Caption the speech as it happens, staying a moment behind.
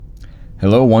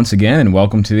Hello once again, and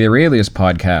welcome to the Aurelius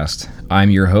podcast.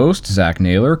 I'm your host, Zach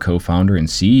Naylor, co-founder and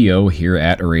CEO here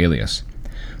at Aurelius.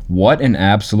 What an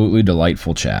absolutely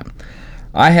delightful chat.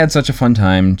 I had such a fun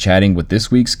time chatting with this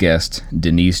week's guest,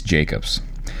 Denise Jacobs.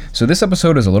 So this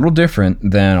episode is a little different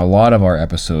than a lot of our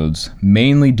episodes,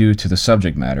 mainly due to the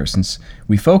subject matter, since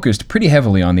we focused pretty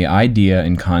heavily on the idea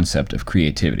and concept of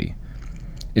creativity.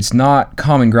 It's not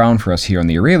common ground for us here on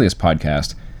the Aurelius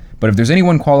podcast, but if there's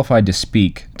anyone qualified to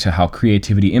speak to how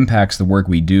creativity impacts the work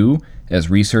we do as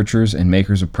researchers and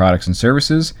makers of products and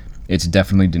services, it's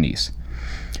definitely Denise.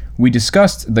 We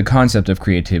discussed the concept of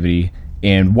creativity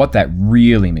and what that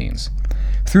really means.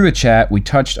 Through the chat, we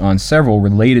touched on several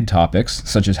related topics,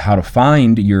 such as how to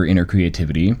find your inner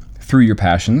creativity through your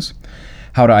passions,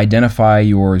 how to identify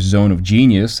your zone of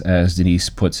genius, as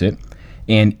Denise puts it,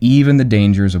 and even the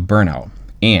dangers of burnout,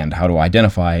 and how to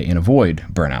identify and avoid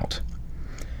burnout.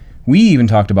 We even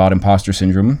talked about imposter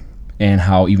syndrome and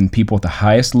how even people at the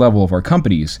highest level of our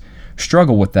companies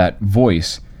struggle with that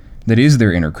voice that is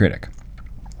their inner critic.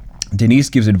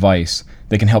 Denise gives advice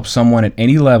that can help someone at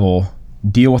any level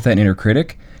deal with that inner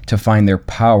critic to find their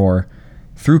power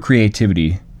through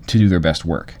creativity to do their best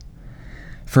work.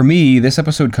 For me, this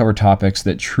episode covered topics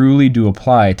that truly do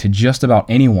apply to just about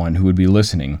anyone who would be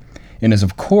listening, and is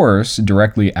of course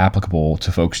directly applicable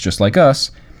to folks just like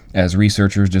us as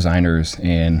researchers, designers,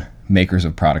 and makers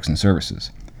of products and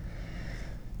services.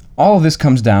 All of this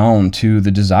comes down to the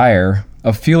desire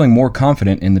of feeling more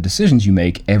confident in the decisions you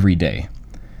make every day.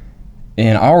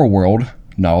 In our world,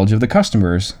 knowledge of the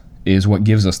customers is what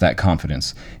gives us that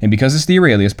confidence. And because it's the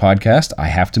Aurelius podcast, I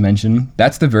have to mention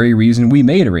that's the very reason we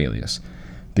made Aurelius,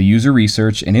 the user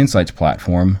research and insights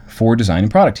platform for design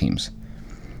and product teams.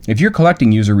 If you're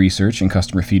collecting user research and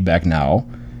customer feedback now,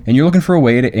 and you're looking for a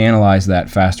way to analyze that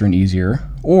faster and easier,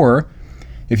 or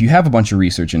if you have a bunch of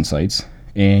research insights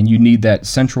and you need that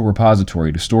central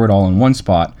repository to store it all in one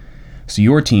spot so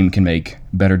your team can make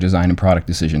better design and product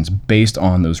decisions based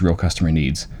on those real customer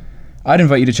needs, I'd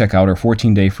invite you to check out our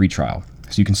 14-day free trial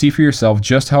so you can see for yourself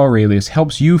just how Aurelius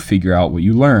helps you figure out what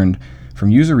you learned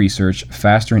from user research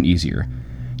faster and easier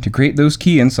to create those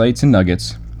key insights and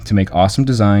nuggets to make awesome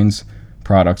designs,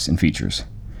 products, and features.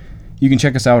 You can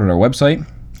check us out at our website,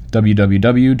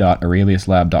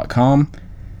 www.aureliuslab.com.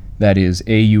 That is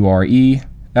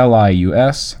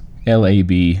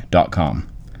AURELIUSLAB.com.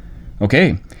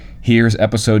 Okay, here's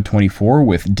episode 24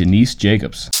 with Denise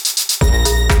Jacobs.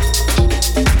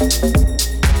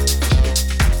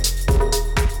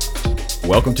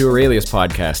 Welcome to Aurelius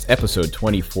Podcast, episode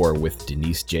 24 with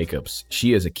Denise Jacobs.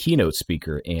 She is a keynote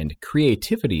speaker and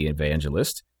creativity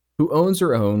evangelist who owns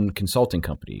her own consulting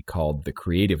company called The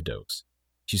Creative Dose.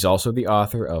 She's also the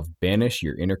author of Banish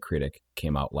Your Inner Critic,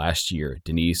 came out last year.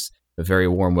 Denise, a very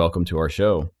warm welcome to our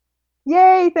show.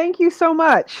 Yay, thank you so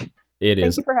much. Thank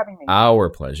you for having me. Our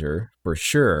pleasure, for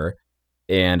sure.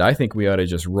 And I think we ought to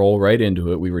just roll right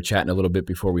into it. We were chatting a little bit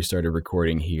before we started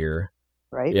recording here.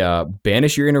 Right? Yeah,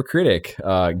 Banish Your Inner Critic.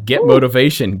 Get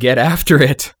motivation. Get after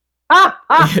it. Oh,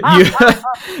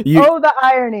 the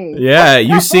irony. Yeah,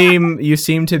 you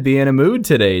seem to be in a mood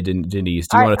today, Denise.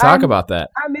 Do you want to talk about that?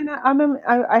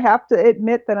 I have to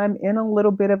admit that I'm in a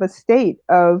little bit of a state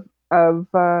of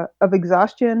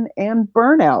exhaustion and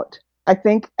burnout. I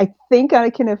think I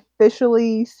can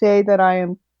officially say that I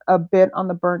am a bit on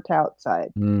the burnt out side.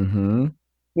 Mm-hmm.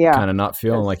 Yeah. Kind of not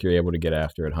feeling like you're able to get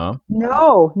after it, huh?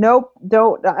 No, nope,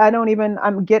 don't. I don't even.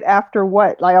 I'm get after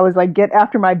what? Like I was like, get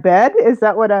after my bed. Is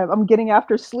that what I'm getting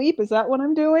after sleep? Is that what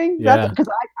I'm doing? Yeah. Because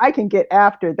I can get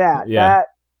after that. Yeah.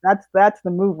 That's the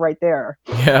move right there.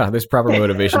 Yeah, there's proper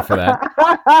motivation for that.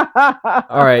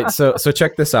 All right, so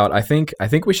check this out. I think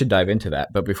we should dive into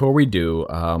that. But before we do,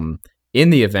 in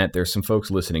the event there's some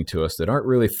folks listening to us that aren't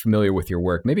really familiar with your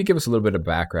work, maybe give us a little bit of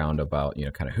background about,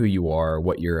 kind of who you are,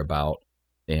 what you're about,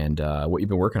 and what you've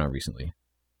been working on recently.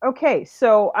 Okay,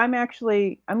 so I'm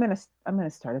gonna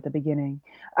start at the beginning.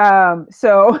 And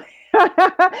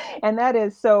that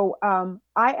is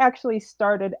I actually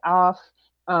started off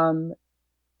in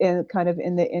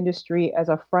the industry as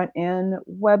a front end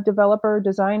web developer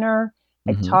designer.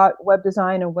 Mm-hmm. I taught web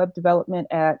design and web development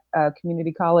at a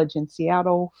community college in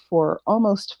Seattle for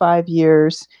almost 5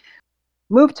 years.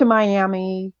 Moved to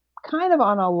Miami kind of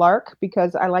on a lark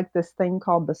because I like this thing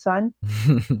called the sun.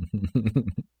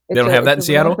 They don't have that in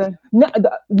Seattle?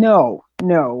 No.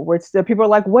 People are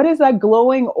like, what is that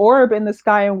glowing orb in the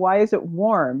sky and why is it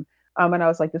warm? And I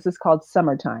was like, this is called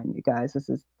summertime, you guys. This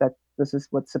is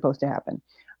what's supposed to happen.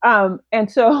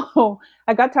 And so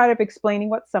I got tired of explaining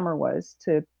what summer was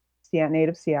to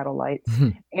native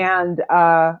Seattleites. And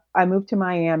I moved to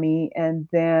Miami, and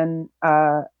then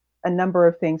a number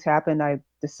of things happened. I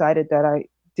decided that I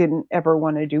didn't ever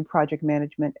want to do project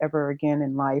management ever again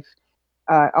in life.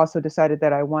 Also decided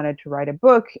that I wanted to write a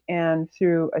book, and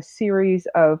through a series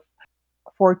of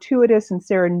fortuitous and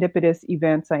serendipitous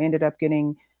events, I ended up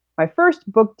getting my first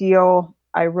book deal.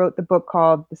 I wrote the book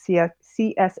called The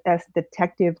CSS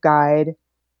Detective Guide,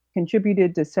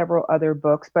 contributed to several other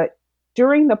books. But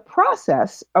during the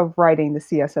process of writing the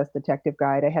CSS Detective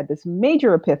Guide, I had this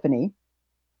major epiphany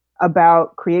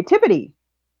about creativity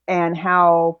and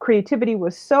how creativity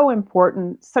was so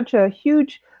important, such a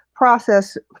huge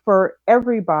process for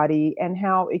everybody, and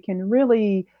how it can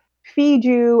really feed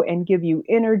you and give you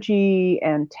energy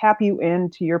and tap you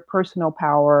into your personal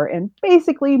power and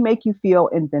basically make you feel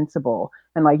invincible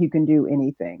and like you can do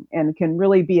anything, and can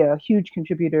really be a huge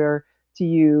contributor to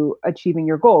you achieving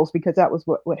your goals, because that was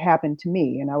what happened to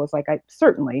me. And I was like, I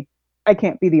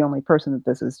can't be the only person that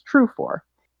this is true for.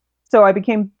 So I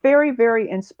became very, very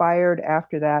inspired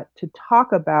after that to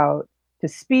talk about, to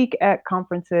speak at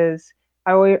conferences.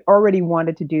 I already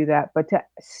wanted to do that, but to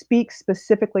speak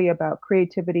specifically about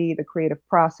creativity, the creative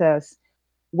process,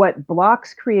 what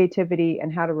blocks creativity,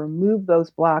 and how to remove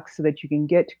those blocks so that you can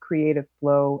get to creative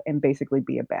flow and basically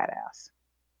be a badass.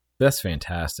 That's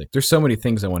fantastic. There's so many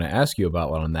things I want to ask you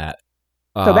about on that.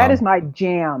 So that is my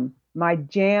jam. My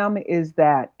jam is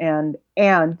that. And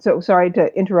so, sorry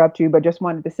to interrupt you, but just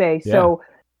wanted to say, Yeah. so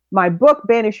my book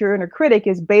Banish Your Inner Critic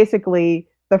is basically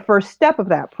the first step of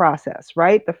that process,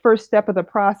 right? The first step of the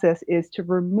process is to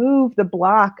remove the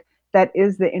block that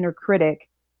is the inner critic,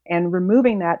 and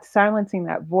removing that, silencing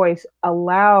that voice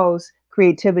allows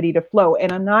creativity to flow.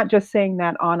 And I'm not just saying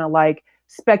that on a like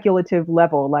speculative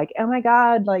level, like, oh my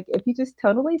God, like if you just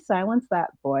totally silence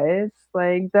that voice,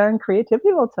 like then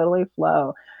creativity will totally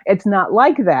flow. It's not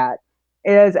like that.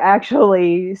 It is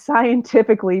actually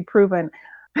scientifically proven.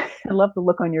 I love the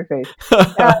look on your face.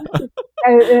 uh,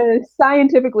 it is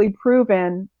scientifically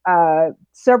proven,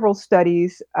 several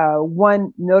studies,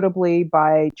 one notably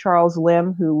by Charles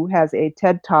Lim, who has a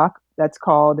TED talk that's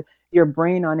called Your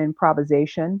Brain on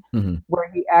Improvisation, Mm-hmm.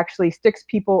 where he actually sticks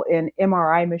people in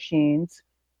MRI machines,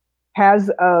 has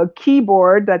a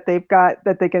keyboard that they've got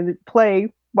that they can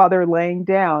play while they're laying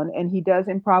down, and he does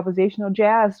improvisational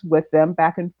jazz with them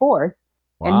back and forth,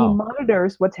 and he Wow.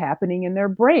 monitors what's happening in their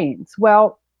brains.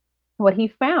 Well, what he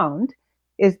found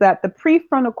is that the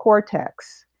prefrontal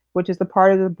cortex, which is the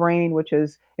part of the brain which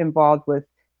is involved with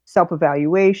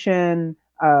self-evaluation,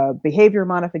 behavior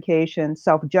modification,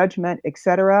 self-judgment,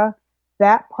 etc.,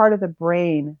 that part of the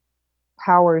brain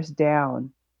powers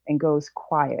down and goes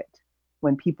quiet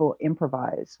when people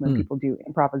improvise, when people do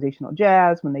improvisational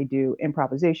jazz, when they do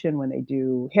improvisation, when they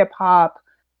do hip hop,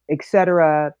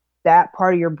 etc. That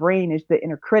part of your brain is the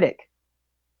inner critic.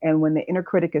 And when the inner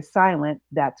critic is silent,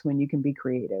 that's when you can be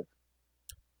creative.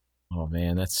 Oh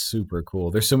man, that's super cool.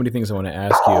 There's so many things I want to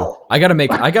ask you. I gotta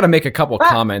make a couple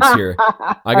comments here.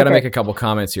 I gotta make a couple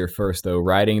comments here first, though.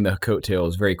 Riding the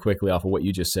coattails very quickly off of what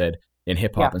you just said in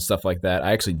hip hop and stuff like that.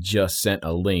 I actually just sent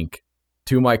a link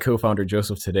to my co-founder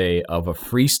Joseph today of a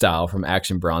freestyle from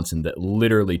Action Bronson that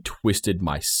literally twisted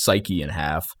my psyche in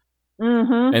half.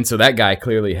 Mm-hmm. And so that guy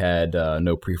clearly had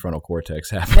no prefrontal cortex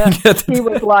happening. Yeah. He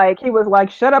was like,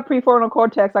 "Shut up, prefrontal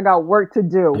cortex! I got work to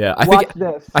do. Yeah, Watch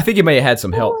this." I think he may have had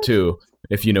some help too,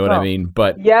 if you know what I mean.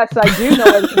 But yes, I do know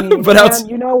what you mean. But and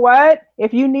you know what?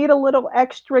 If you need a little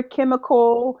extra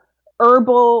chemical,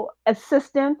 herbal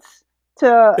assistance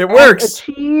to it works.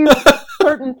 achieve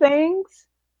certain things,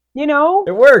 you know,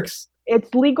 It works.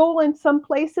 It's legal in some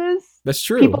places. That's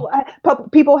true.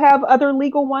 People have other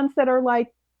legal ones that are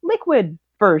like liquid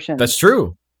versions. That's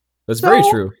true. That's very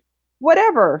true.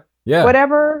 Whatever. Yeah.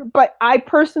 Whatever. But I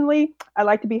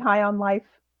like to be high on life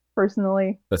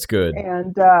personally. That's good.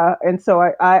 And so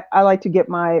I like to get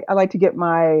my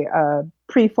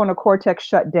prefrontal cortex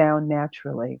shut down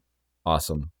naturally.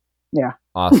 Awesome. Yeah.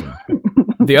 Awesome.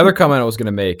 The other comment I was going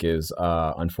to make is,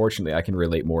 unfortunately, I can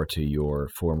relate more to your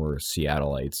former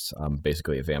Seattleites. I'm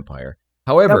basically a vampire.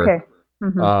 However, okay.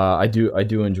 Mm-hmm. I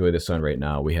do enjoy the sun right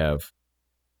now. We have,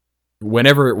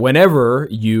 whenever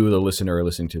you, the listener, are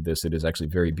listening to this, it is actually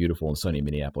very beautiful and sunny in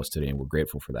Minneapolis today, and we're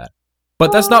grateful for that.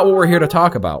 But that's not what we're here to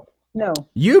talk about. No.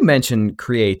 You mentioned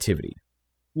creativity.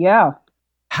 Yeah.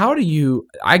 How do you,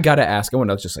 I got to ask, I want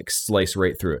to just like slice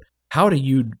right through it. How do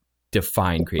you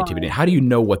define creativity? How do you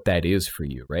know what that is for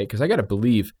you, right? Because I got to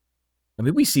believe, I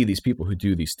mean, we see these people who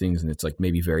do these things and it's like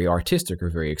maybe very artistic or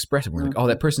very expressive. We're like, oh,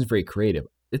 that person's very creative.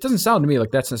 It doesn't sound to me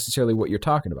like that's necessarily what you're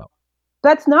talking about.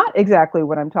 That's not exactly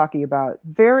what I'm talking about.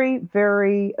 Very,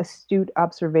 very astute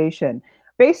observation.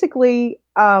 Basically,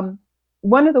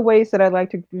 one of the ways that I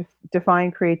like to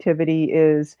define creativity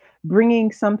is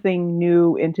bringing something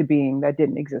new into being that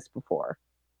didn't exist before.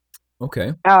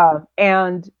 Okay.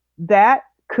 And that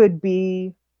could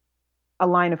be a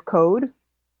line of code,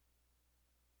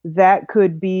 that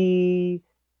could be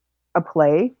a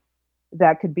play,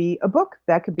 that could be a book,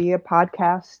 that could be a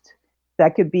podcast,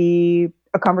 that could be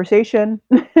a conversation,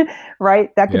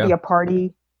 right? That could Yeah. be a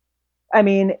party. I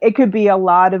mean, it could be a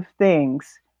lot of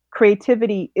things.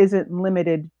 Creativity isn't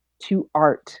limited to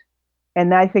art.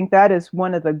 And I think that is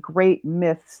one of the great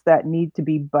myths that need to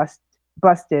be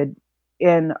busted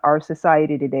in our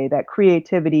society today, that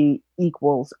creativity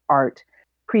equals art.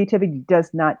 Creativity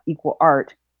does not equal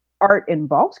art. Art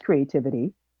involves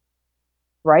creativity,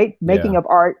 right? Yeah. Making of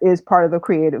art is part of the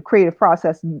creative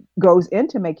process, goes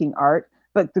into making art,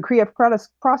 but the creative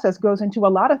process goes into a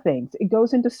lot of things. It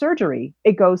goes into surgery,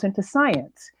 it goes into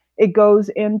science, it goes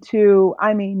into,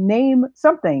 I mean, name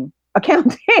something,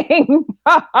 accounting,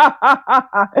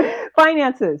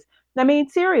 finances. I mean,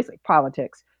 seriously,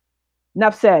 politics.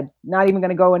 Enough said. Not even going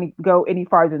to go any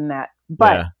farther than that.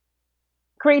 But Yeah.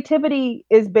 creativity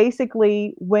is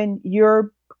basically when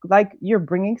you're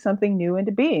bringing something new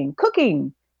into being.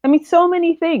 Cooking. I mean, so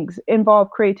many things involve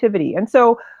creativity. And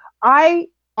so I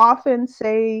often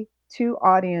say to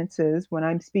audiences when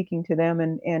I'm speaking to them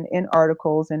and in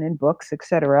articles and in books,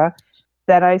 etc.,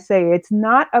 that I say it's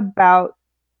not about,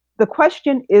 the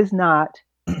question is not,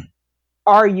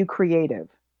 are you creative?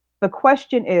 The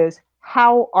question is,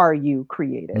 how are you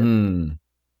creative? Mm.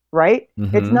 Right?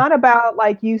 It's Mm-hmm. not about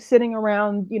like you sitting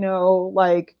around,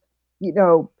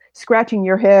 scratching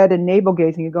your head and navel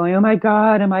gazing and going, oh my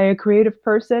God, am I a creative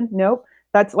person? Nope.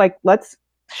 That's like, let's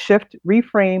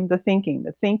reframe the thinking.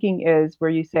 The thinking is where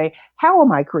you say, how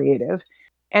am I creative?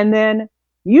 And then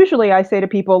usually I say to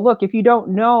people, look, if you don't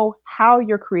know how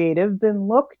you're creative, then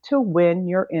look to when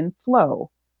you're in flow.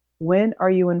 When are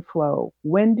you in flow?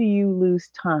 When do you lose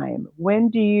time? When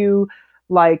do you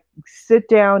like sit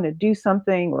down and do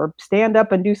something or stand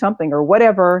up and do something or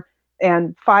whatever,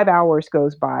 and 5 hours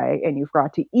goes by and you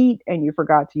forgot to eat and you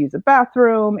forgot to use a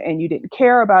bathroom and you didn't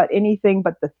care about anything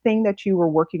but the thing that you were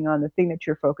working on, the thing that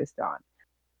you're focused on?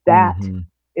 That Mm-hmm.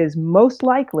 is most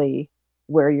likely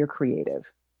where you're creative.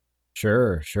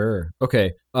 Sure, sure.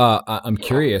 Okay. I'm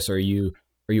curious, are you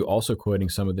also quoting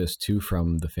some of this too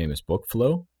from the famous book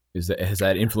Flow? Is that has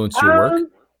that influenced your work?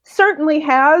 um Certainly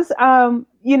has.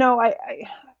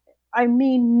 I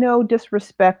mean no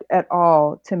disrespect at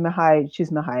all to Mihai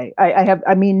Csikszentmihalyi.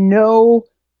 I mean no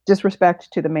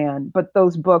disrespect to the man, but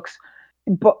those books,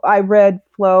 but I read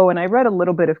Flow and I read a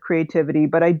little bit of Creativity,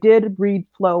 but I did read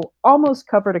Flow almost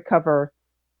cover to cover,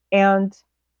 and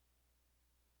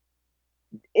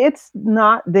it's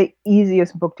not the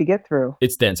easiest book to get through.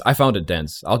 It's dense. I found it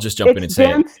dense. I'll just jump in It's and say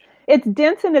it. dense. It's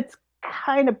dense and it's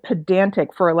kind of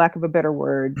pedantic, for a lack of a better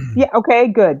word. Yeah, okay,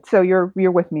 good. So you're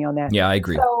with me on that. Yeah, I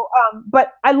agree. So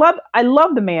but I love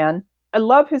the man. I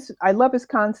love his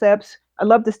concepts. I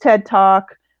love this TED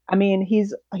talk. I mean,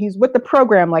 he's with the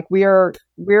program, like we're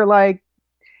like,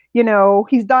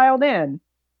 he's dialed in.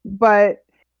 But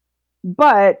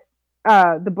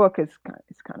the book is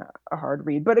kind of a hard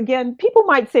read. But again, people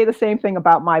might say the same thing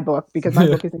about my book because my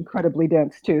book is incredibly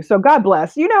dense too. So God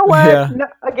bless. You know what? Yeah, No,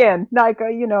 again, like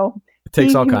it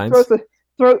takes all he throws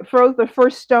kinds. throws the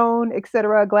first stone,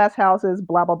 etc. Glass houses,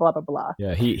 blah blah blah blah blah.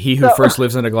 Yeah, he who So first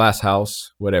lives in a glass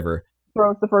house, whatever.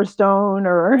 throws the first stone,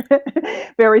 or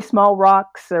very small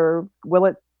rocks, or will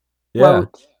it Yeah.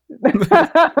 float?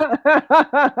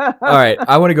 All right,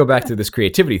 I want to go back to this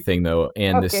creativity thing though,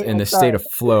 and this Okay, in I'm this state sorry. of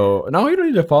flow. No, you don't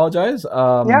need to apologize.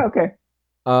 Yeah. Okay.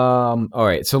 All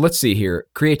right, so let's see here.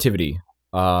 Creativity.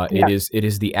 Yeah. It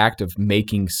is the act of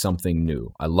making something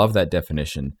new. I love that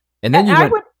definition. And then you I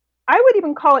went, would I would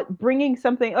even call it bringing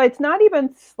something. It's not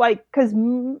even like, because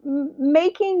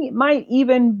making might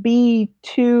even be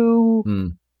too hmm,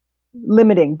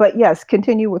 limiting. But yes,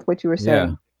 continue with what you were yeah,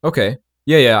 saying. okay,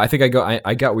 yeah, yeah. I think I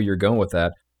got where you're going with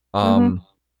that. Hmm.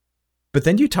 But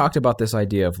then you talked about this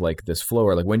idea of like this flow,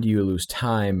 or like when do you lose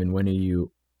time and when do you?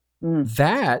 Mm.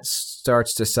 That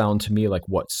starts to sound to me like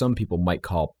what some people might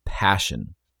call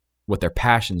passion, what their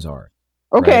passions are,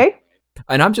 right? Okay.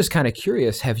 And I'm just kind of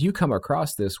curious, have you come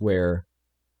across this where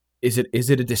is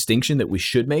it a distinction that we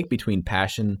should make between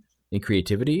passion and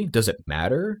creativity? Does it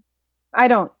matter? I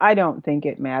don't think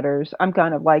it matters. I'm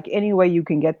kind of like, any way you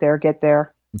can get there, get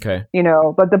there. Okay.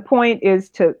 But the point is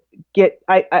to get,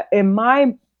 in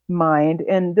my mind,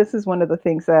 and this is one of the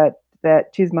things that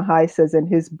Chismahai says in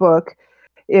his book,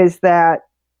 is that,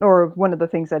 or one of the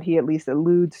things that he at least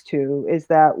alludes to, is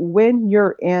that when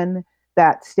you're in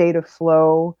that state of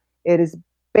flow, it is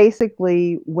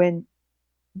basically when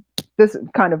this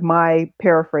kind of my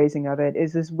paraphrasing of it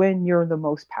is when you're the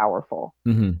most powerful,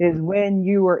 Hmm. is when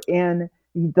you are in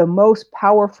the most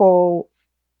powerful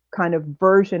kind of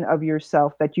version of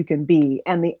yourself that you can be.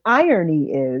 And the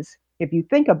irony is, if you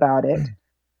think about it,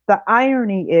 the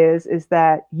irony is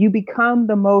that you become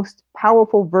the most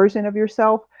powerful version of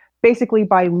yourself basically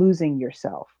by losing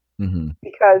yourself. Hmm.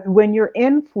 Because when you're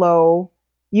in flow,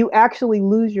 you actually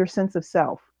lose your sense of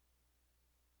self.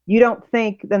 You don't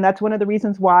think, then that's one of the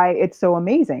reasons why it's so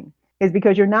amazing, is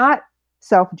because you're not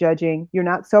self-judging, you're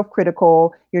not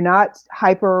self-critical, you're not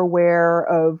hyper aware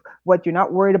of what, you're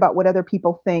not worried about what other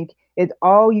people think. It's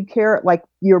all you care, like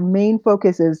your main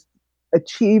focus is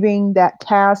achieving that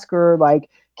task, or like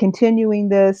continuing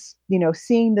this,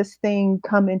 seeing this thing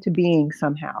come into being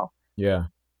somehow. Yeah,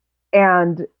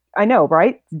 And I know,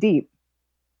 right? It's deep.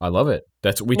 I love it.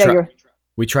 That's Yeah, you're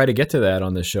we try to get to that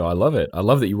on this show. I love it. I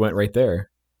love that you went right there.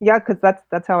 yeah, because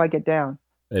that's how I get down.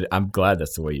 I'm glad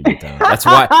that's the way you get down. That's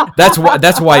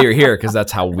why you're here, because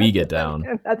that's how we get down.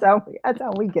 That's how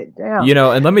we get down.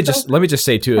 And let me So, just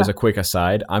say too, as a quick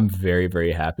aside, I'm very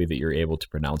very happy that you're able to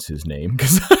pronounce his name,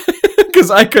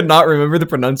 because I could not remember the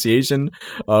pronunciation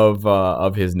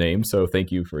of his name. So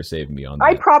thank you for saving me on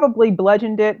I that. probably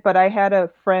bludgeoned it, but I had a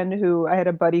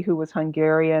buddy who was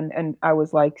Hungarian, and I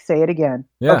was like, say it again.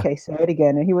 Yeah. Okay, say it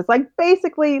again. And he was like,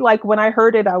 basically, like when I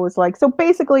heard it, I was like, so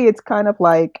basically, it's kind of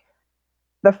like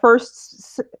the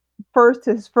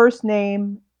his first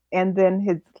name, and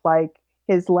then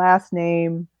his last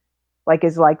name, like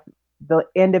is like the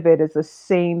end of it is the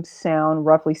same sound,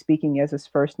 roughly speaking, as his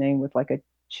first name, with like a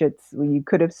chits. You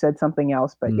could have said something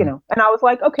else, but Mm. And I was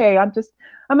like, okay, I'm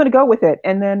gonna go with it.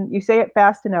 And then you say it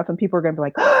fast enough, and people are gonna be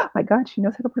like, oh my God, she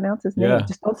knows how to pronounce his name. Yeah.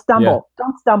 Just don't Yeah. stumble.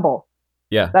 Don't stumble.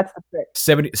 Yeah. That's the trick.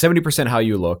 70% how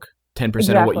you look,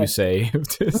 10% of what you Exactly.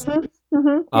 say.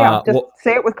 Yeah, just Well,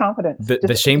 say it with confidence. the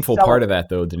Just shameful sell part it. of that,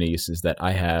 though, Denise, is that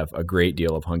I have a great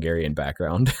deal of Hungarian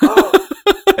background Oh,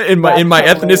 in that's my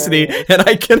ethnicity,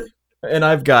 hilarious. and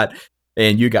I've got,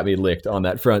 and you got me licked on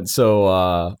that front.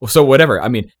 So whatever. I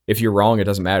mean, if you're wrong, it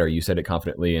doesn't matter. You said it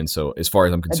confidently, and so as far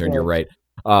as I'm I concerned, you're did. right.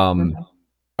 Mhm.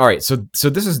 All right. So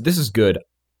this is good.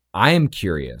 I am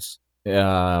curious.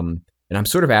 And I'm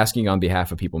sort of asking on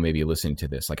behalf of people maybe listening to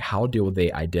this, like, how do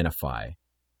they identify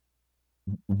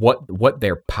what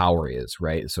their power is,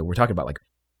 right? So we're talking about, like,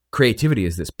 creativity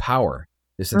is this power,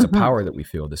 this sense of Mhm. power that we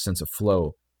feel, this sense of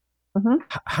flow. Mhm.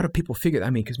 How do people figure that? I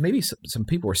mean, because maybe some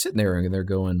people are sitting there and they're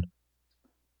going,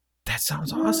 that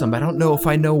sounds awesome. I don't know if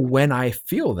I know when I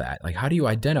feel that. Like, how do you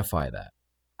identify that?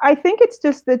 I think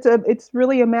it's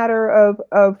really a matter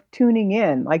of tuning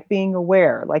in, like being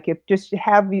aware, like if just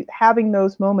having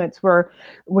those moments where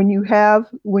when you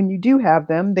do have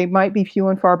them, they might be few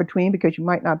and far between because you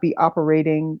might not be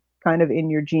operating kind of in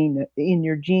your genius.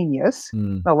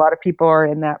 Mm. A lot of people are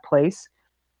in that place.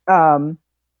 Um,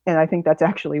 and I think that's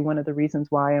actually one of the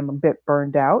reasons why I'm a bit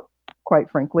burned out,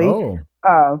 quite frankly. Oh.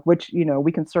 Which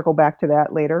we can circle back to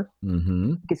that later. Mm-hmm.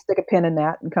 You can stick a pin in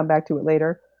that and come back to it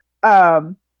later.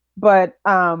 Um, but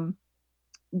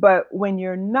when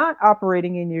you're not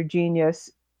operating in your genius,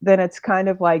 then it's kind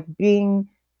of like being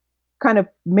kind of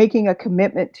making a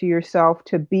commitment to yourself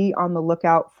to be on the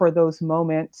lookout for those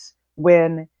moments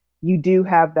when you do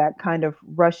have that kind of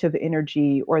rush of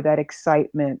energy, or that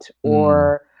excitement, Mm.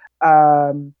 or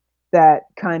that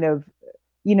kind of,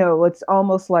 it's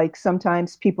almost like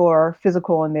sometimes people are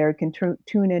physical and they can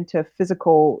tune into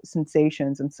physical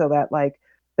sensations. And so that, like,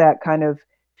 that kind of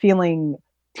feeling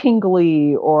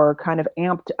tingly or kind of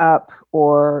amped up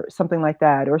or something like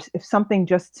that. Or if something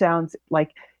just sounds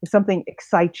like, if something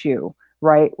excites you,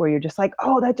 right? Where you're just like,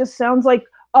 oh, that just sounds like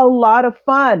a lot of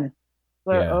fun.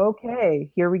 Like, Yeah. okay,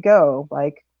 here we go.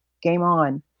 Like, game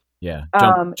on. Yeah.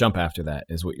 Um, Jump after that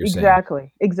is what you're saying.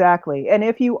 Exactly, exactly. And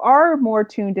if you are more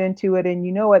tuned into it and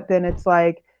you know it, then it's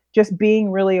like just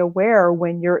being really aware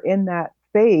when you're in that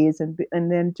phase, and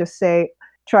then just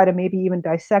try to maybe even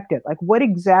dissect it. Like, what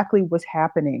exactly was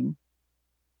happening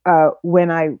when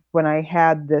I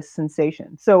had this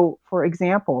sensation? So, for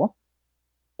example,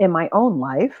 in my own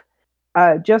life,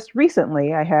 just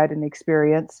recently, I had an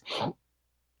experience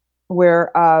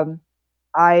where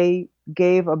I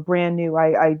gave a brand new.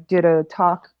 I did a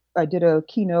talk. I did a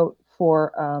keynote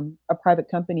for a private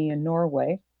company in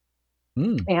Norway,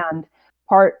 Mm. and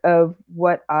part of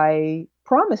what I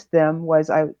promised them was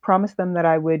I promised them that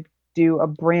I would do a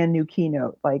brand new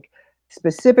keynote, like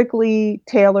specifically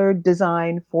tailored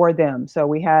design for them. So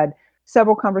we had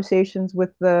several conversations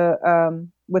with the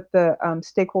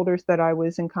stakeholders that I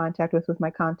was in contact with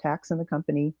my contacts in the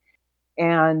company,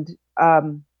 and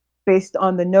based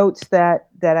on the notes that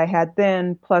I had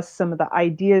then, plus some of the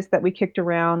ideas that we kicked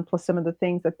around, plus some of the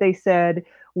things that they said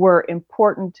were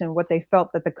important and what they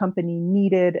felt that the company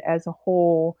needed as a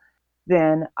whole,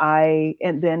 and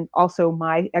then also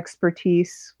my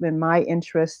expertise and my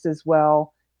interests as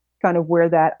well, kind of where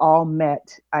that all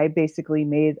met. I basically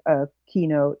made a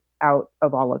keynote out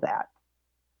of all of that.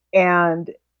 And,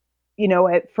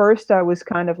 at first I was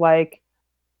kind of like,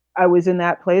 I was in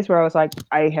that place where I was like,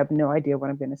 I have no idea what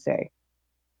I'm going to say.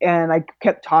 And I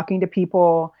kept talking to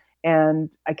people, and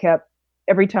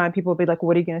every time people would be like,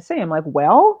 what are you going to say? I'm like,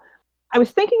 well, I was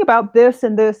thinking about this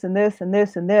and this and this and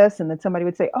this and this. And then somebody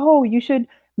would say, oh, you should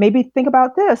maybe think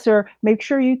about this, or make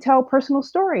sure you tell personal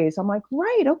stories. I'm like,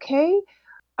 right, okay.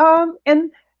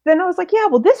 And then I was like, yeah,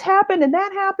 well, this happened and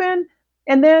that happened.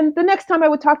 And then the next time I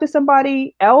would talk to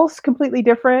somebody else completely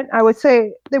different, they would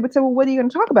say, well, what are you going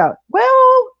to talk about? Well,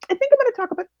 I think I'm going to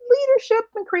talk about leadership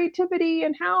and creativity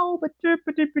and how,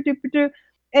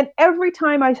 and every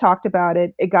time I talked about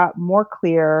it, it got more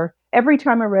clear. Every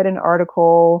time I read an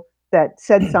article that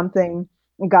said something,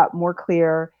 it got more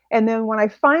clear. And then when I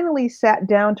finally sat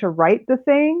down to write the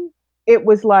thing, it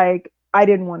was like, I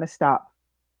didn't want to stop.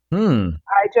 Hmm.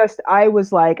 I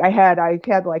was like, I had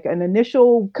like an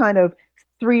initial kind of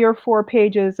 3 or 4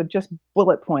 pages of just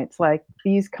bullet points, like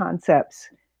these concepts,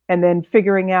 and then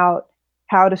figuring out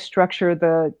how to structure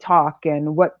the talk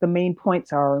and what the main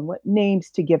points are and what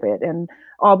names to give it and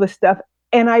all this stuff.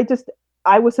 And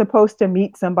I was supposed to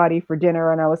meet somebody for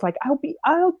dinner, and I was like, I'm going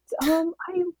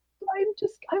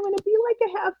to be like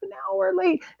a half an hour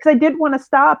late because I did want to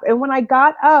stop. And when I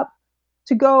got up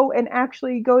to go and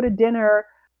actually go to dinner,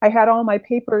 I had all my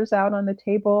papers out on the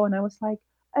table, and I was like,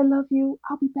 I love you.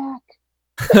 I'll be back.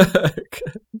 I'll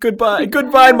Goodbye, be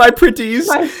goodbye, my back. pretties.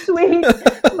 My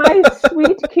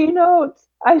sweet keynote.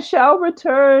 I shall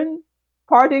return.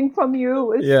 Parting from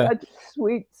you is Yeah. such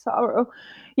sweet sorrow.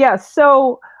 Yeah.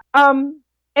 Um,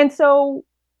 and so,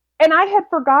 and I had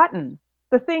forgotten.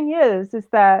 The thing is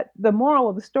that the moral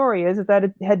of the story is that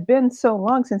it had been so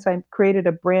long since I created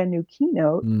a brand new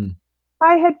keynote. Mm.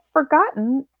 I had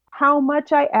forgotten how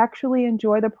much I actually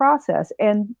enjoy the process,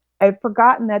 and I've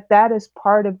forgotten that that is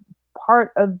part of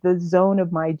the zone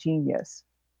of my genius.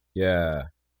 Yeah.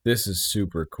 This is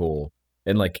super cool.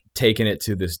 And like taking it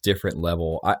to this different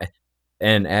level.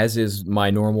 And as is my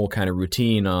normal kind of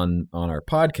routine on our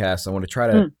podcast, I want to try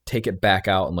to Mm. take it back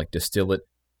out and like distill it,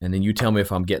 and then you tell me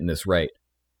if I'm getting this right.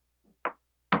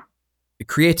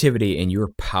 Creativity and your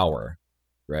power,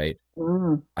 right?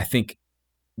 Mm. I think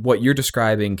what you're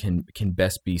describing can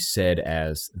best be said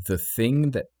as the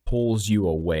thing that pulls you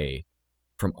away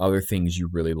from other things you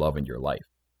really love in your life,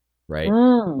 right?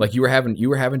 Mm. Like you were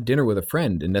having dinner with a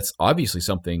friend, and that's obviously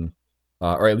something,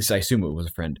 or at least I assume it was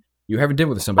a friend. You were having dinner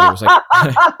with somebody. It was like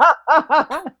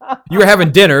you were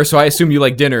having dinner, so I assume you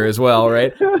like dinner as well,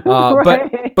 right? But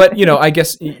Right. I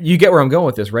guess you get where I'm going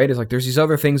with this, right? Is like there's these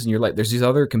other things in your life. There's these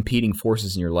other competing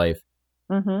forces in your life.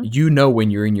 Hmm.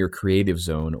 When you're in your creative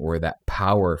zone or that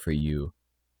power for you,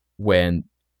 when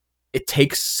it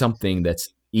takes something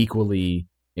that's equally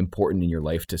important in your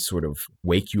life to sort of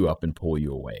wake you up and pull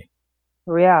you away.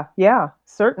 Yeah, yeah,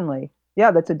 certainly.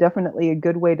 Yeah, that's definitely a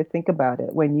good way to think about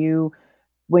it. When you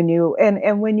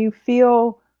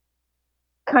feel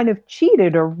kind of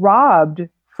cheated or robbed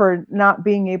for not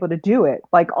being able to do it,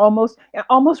 like almost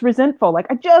resentful, like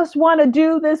I just want to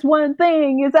do this one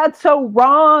thing, is that so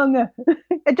wrong?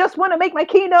 I just want to make my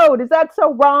keynote, is that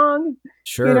so wrong? you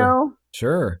Sure, know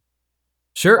sure,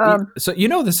 sure. um So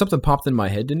there's something popped in my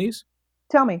head, Denise.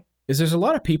 Tell me. Is there's a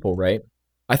lot of people, right?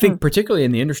 I Hmm. think particularly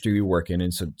in the industry we work in,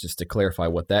 and so just to clarify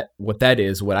what that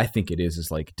is, what I think it is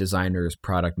like designers,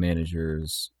 product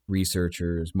managers,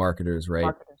 researchers, marketers, right?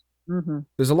 Marketers. Hmm.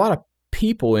 There's a lot of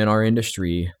people in our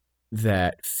industry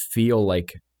that feel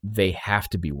like they have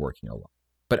to be working a lot.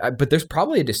 But there's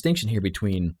probably a distinction here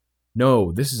between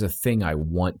no, this is a thing I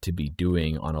want to be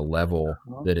doing on a level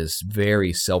that is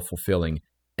very self-fulfilling.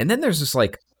 And then there's this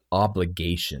like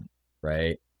obligation,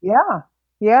 right? Yeah,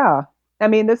 yeah. I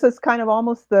mean, this is kind of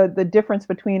almost the difference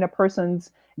between a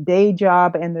person's day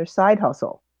job and their side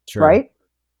hustle, Sure. right?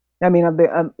 I mean,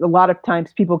 a lot of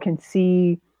times people can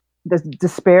see the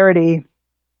disparity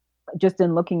just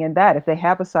in looking at that. If they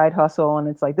have a side hustle and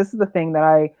it's like, this is the thing that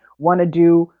I want to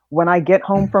do when I get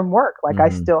home from work, like I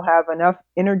Mm-hmm. still have enough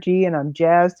energy and I'm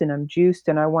jazzed and I'm juiced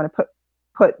and I want to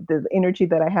put the energy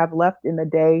that I have left in the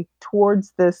day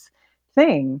towards this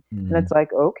thing. And Mm-hmm. it's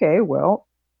like, okay, well,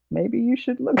 maybe you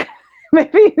should look,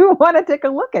 maybe you want to take a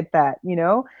look at that.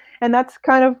 And that's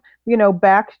kind of,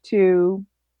 back to,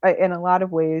 in a lot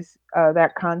of ways,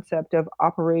 that concept of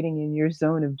operating in your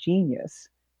zone of genius,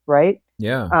 right?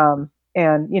 Yeah.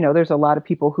 And there's a lot of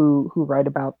people who write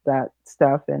about that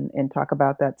stuff and talk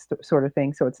about that sort of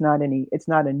thing. So it's not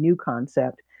a new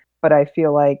concept, but I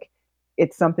feel like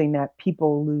it's something that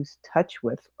people lose touch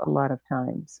with a lot of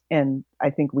times, and I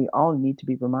think we all need to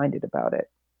be reminded about it.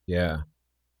 Yeah.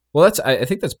 Well, I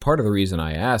think that's part of the reason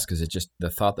I ask, because it just, the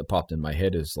thought that popped in my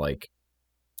head is like,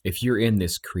 if you're in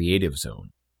this creative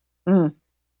zone, Mm,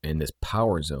 in this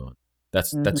power zone,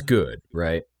 that's hmm. good,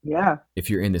 right? Yeah, If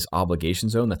you're in this obligation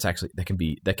zone, that can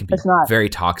be it's not very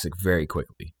toxic very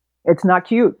quickly. it's not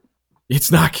cute. It's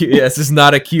not cute. Yes, this is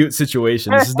not a cute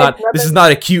situation. It's nothing. This is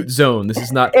not a cute zone. This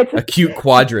is not It's a cute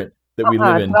quadrant that we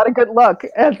live it's in. not a good look,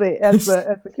 It's as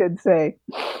the kids say.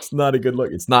 not a good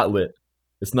look. It's not lit.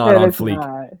 It's not It on is fleek.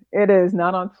 not. It is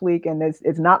not on fleek, and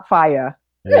it's not fire.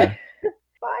 Yeah.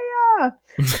 Fire.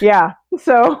 Yeah.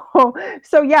 So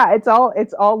so yeah, it's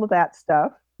all of that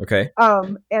stuff. Okay.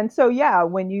 And so yeah,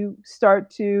 when you start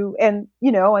to, and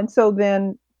so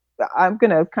then I'm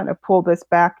gonna kind of pull this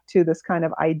back to this kind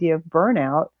of idea of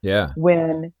burnout Yeah.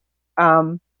 when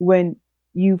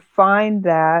you find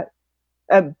that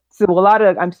so a lot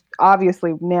of I'm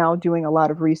obviously now doing a lot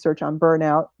of research on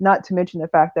burnout, not to mention the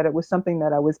fact that it was something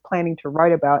that I was planning to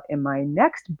write about in my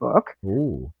next book.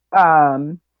 Ooh.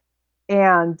 Um,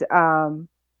 and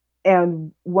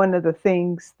and one of the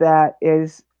things that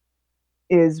is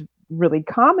really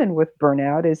common with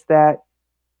burnout is that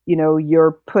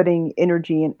you're putting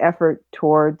energy and effort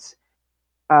towards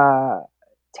uh,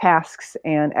 tasks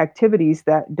and activities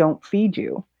that don't feed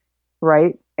you,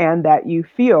 right? And that you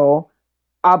feel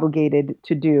obligated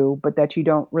to do, but that you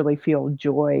don't really feel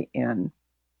joy in.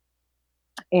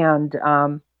 And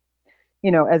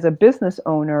as a business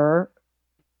owner,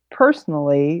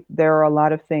 personally, there are a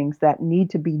lot of things that need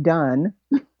to be done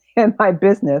in my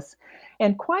business,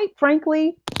 and quite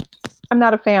frankly, I'm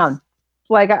not a fan.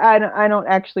 Like I don't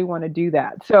actually want to do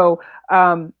that. So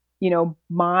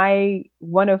my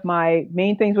one of my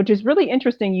main things, which is really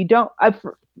interesting,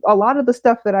 a lot of the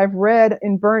stuff that I've read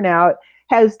in burnout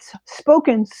has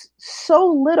spoken so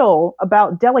little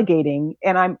about delegating,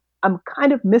 and I'm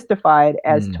kind of mystified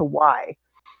as Mm. to why.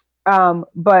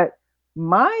 But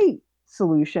my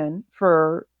solution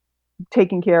for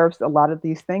taking care of a lot of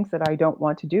these things that I don't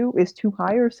want to do is to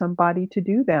hire somebody to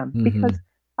do them, Mm-hmm. because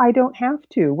I don't have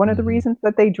to. One of the Mm-hmm. reasons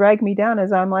that they drag me down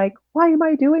is I'm like, why am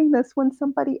I doing this when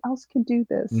somebody else can do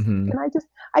this? Mm-hmm. Can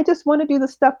I just want to do the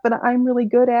stuff that I'm really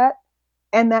good at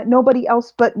and that nobody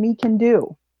else but me can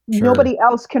do. Sure. Nobody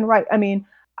else can write. I mean,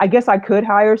 I guess I could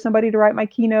hire somebody to write my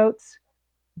keynotes,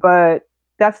 but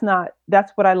that's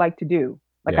what I like to do.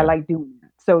 Like I Yeah. like doing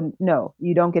that. So no,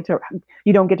 you don't get to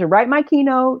write my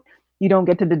keynote. You don't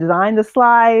get to design the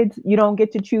slides. You don't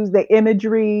get to choose the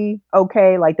imagery.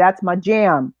 Okay, like that's my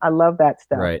jam. I love that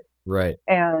stuff. Right. Right.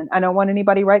 And I don't want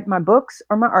anybody writing my books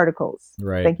or my articles.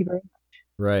 Right. Thank you very much.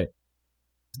 Right.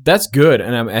 That's good,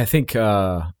 and I think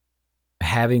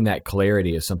having that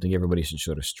clarity is something everybody should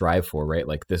sort of strive for, right?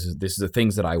 Like this is the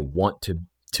things that I want to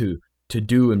to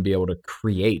do and be able to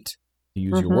create, to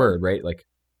use your Mm-hmm. word, right? Like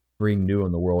bring new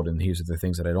in the world, and these are the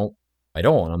things that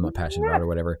I'm not passionate Yeah. about or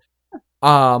whatever.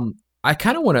 I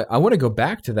kind of I want to go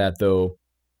back to that though,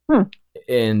 Hmm.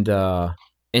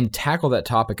 and tackle that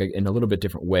topic in a little bit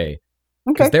different way,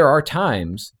 because Okay. there are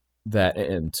times that,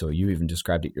 and so you even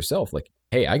described it yourself, like,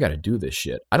 hey, I got to do this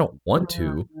shit. I don't want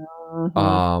to. Mm-hmm.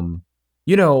 Um,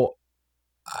 you know,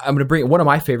 I'm gonna bring one of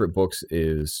my favorite books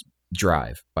is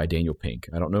Drive by Daniel Pink.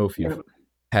 I don't know if you've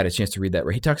had a chance to read that,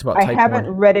 where he talks about I type haven't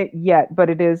one. read it yet, but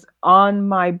it is on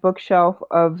my bookshelf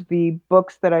of the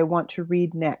books that I want to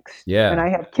read next. And Yeah, I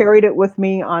have carried it with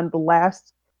me on the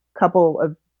last couple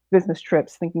of business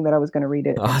trips, thinking that I was going to read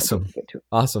it, and I awesome, didn't get to it.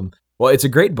 awesome. Well, it's a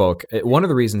great book. One of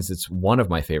the reasons it's one of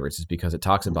my favorites is because it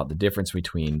talks about the difference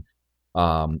between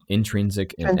intrinsic and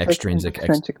Intrinsic and extrinsic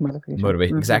extrinsic motivation.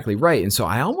 motivation. Mm-hmm. Exactly right. And so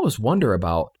I almost wonder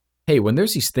about, hey, when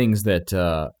there's these things that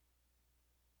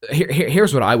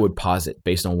here's what I would posit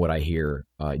based on what I hear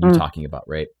you talking about,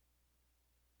 right?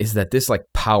 Is that this like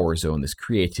power zone, this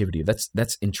creativity,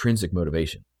 that's intrinsic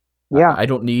motivation. Yeah. I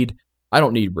don't need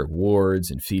rewards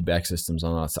and feedback systems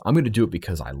on that. I'm going to do it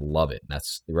because I love it. And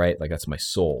that's right. Like that's my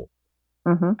soul.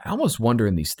 Mm-hmm. I almost wonder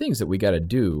in these things that we got to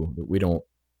do that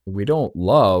we don't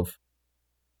love,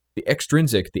 the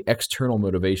extrinsic, the external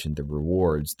motivation, the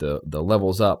rewards, the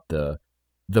levels up, the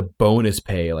bonus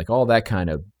pay, like all that kind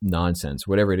of nonsense,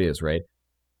 whatever it is, right?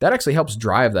 That actually helps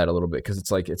drive that a little bit, because it's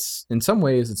like, it's in some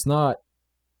ways it's not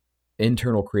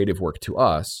internal creative work to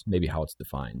us, maybe how it's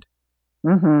defined.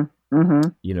 Mm-hmm.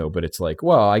 Mm-hmm. But it's like,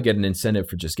 well, I get an incentive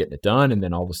for just getting it done, and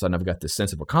then all of a sudden I've got this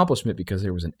sense of accomplishment because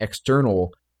there was an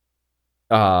external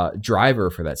driver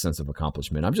for that sense of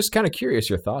accomplishment. I'm just kind of curious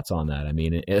your thoughts on that. I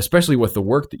mean, especially with the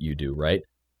work that you do, right?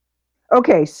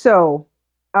 Okay, so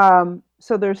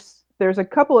there's a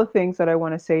couple of things that I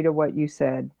want to say to what you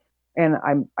said, and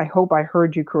I hope I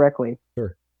heard you correctly.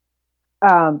 Sure.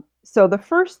 So the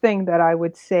first thing that I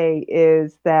would say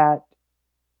is that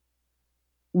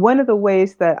one of the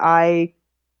ways that I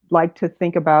like to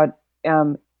think about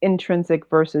intrinsic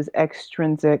versus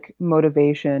extrinsic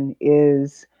motivation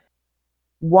is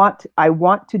what I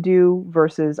want to do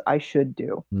versus I should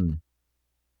do,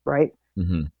 right?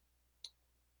 Mm-hmm.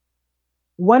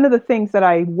 One of the things that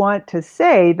I want to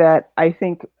say that I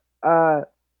think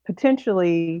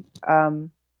potentially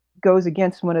goes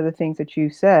against one of the things that you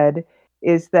said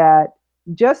is that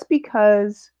just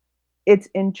because it's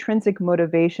intrinsic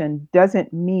motivation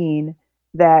doesn't mean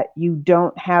that you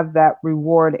don't have that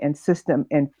reward and system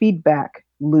and feedback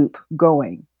loop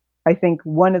going. I think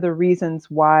one of the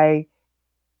reasons why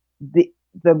the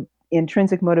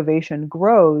intrinsic motivation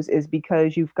grows is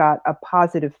because you've got a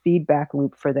positive feedback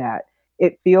loop for that.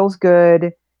 It feels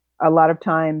good. A lot of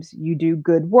times you do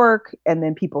good work and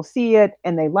then people see it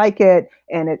and they like it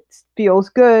and it feels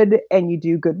good, and you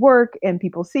do good work and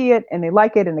people see it and they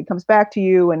like it and it comes back to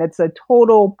you, and it's a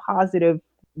total positive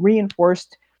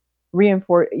reinforcement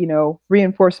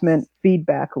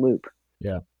feedback loop.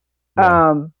 Yeah.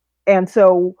 And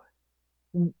so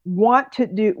want to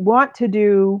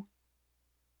do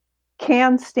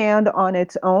can stand on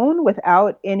its own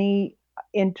without any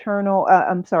external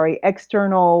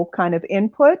kind of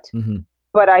input. Mm-hmm.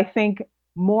 But I think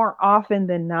more often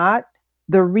than not,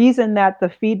 the reason that the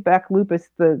feedback loop is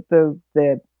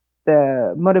the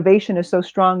motivation is so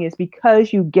strong is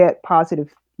because you get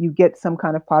some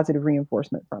kind of positive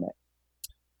reinforcement from it,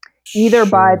 either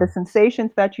by the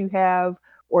sensations that you have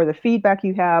or the feedback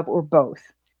you have or both.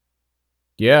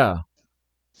 Yeah.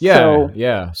 So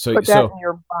put that in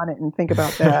your bonnet and think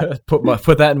about that.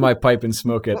 put that in my pipe and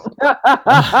smoke it.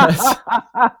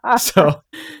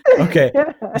 Okay.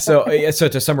 So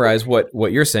to summarize,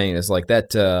 what you're saying is like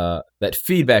that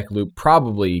feedback loop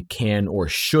probably can or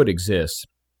should exist,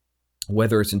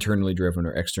 whether it's internally driven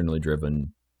or externally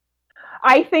driven.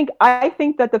 I think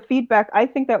that the feedback. I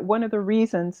think that one of the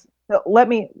reasons. Let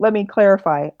me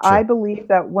clarify. Sure. I believe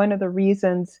that one of the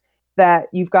reasons that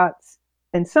you've got,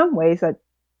 in some ways, that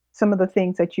some of the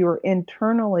things that you are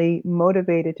internally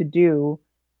motivated to do,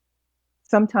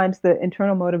 sometimes the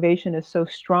internal motivation is so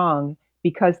strong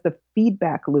because the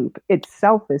feedback loop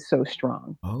itself is so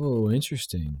strong. Oh,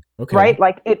 interesting. Okay. Right?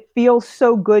 Like it feels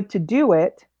so good to do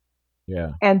it.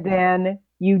 Yeah. And then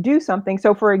you do something.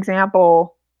 So for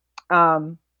example,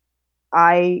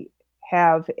 I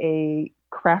have a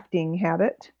crafting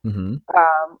habit,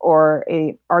 or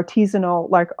a artisanal,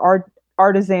 like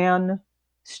artisan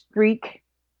streak.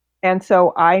 And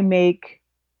so I make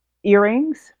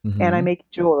earrings and I make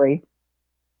jewelry.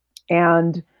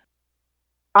 And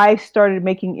I started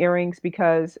making earrings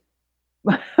because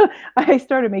I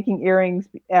started making earrings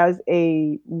as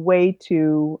a way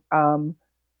to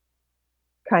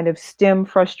kind of stem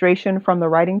frustration from the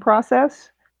writing process.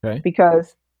 Okay.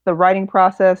 Because the writing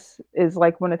process is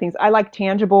like one of the things I like,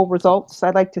 tangible results.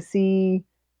 I like to see,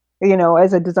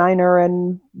 as a designer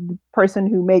and person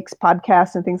who makes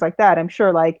podcasts and things like that, I'm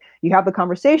sure like you have the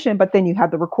conversation, but then you have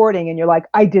the recording and you're like,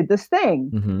 I did this thing,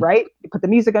 right? You put the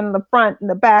music in the front and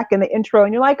the back and the intro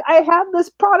and you're like, I have this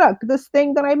product, this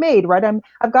thing that I made, right?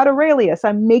 I've got Aurelius.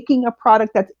 I'm making a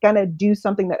product that's going to do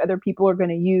something that other people are going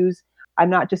to use.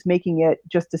 I'm not just making it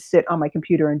just to sit on my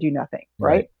computer and do nothing,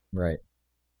 right? Right.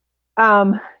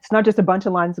 It's not just a bunch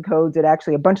of lines of codes. It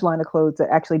actually a bunch of line of codes that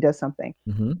actually does something.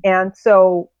 And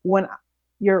so when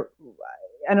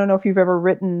I don't know if you've ever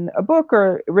written a book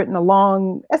or written a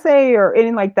long essay or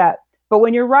anything like that, but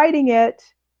when you're writing it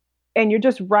and you're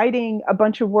just writing a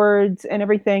bunch of words and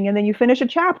everything, and then you finish a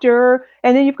chapter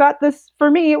and then you've got this, for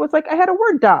me, it was like I had a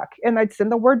Word doc and I'd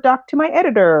send the Word doc to my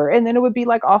editor and then it would be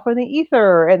like off in the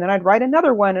ether and then I'd write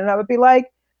another one and I would be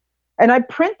like, and I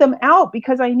print them out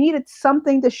because I needed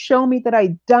something to show me that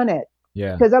I'd done it.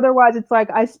 Yeah. Because otherwise it's like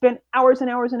I spent hours and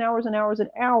hours and hours and hours and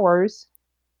hours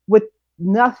with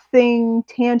nothing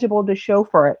tangible to show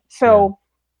for it. So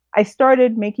I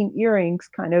started making earrings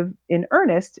kind of in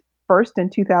earnest first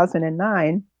in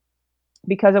 2009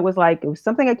 because it was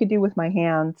something I could do with my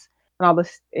hands and all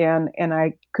this, and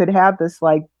I could have this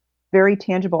like very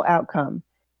tangible outcome.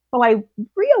 Well, I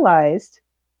realized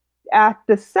at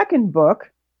the second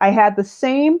book, I had the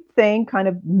same thing kind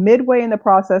of midway in the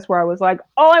process where I was like,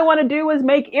 all I want to do is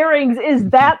make earrings. Is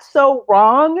that so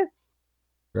wrong?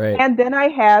 Right. And then I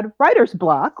had writer's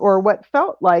block, or what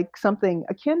felt like something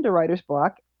akin to writer's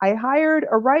block. I hired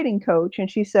a writing coach, and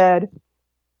she said,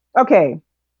 okay,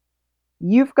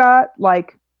 you've got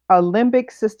like a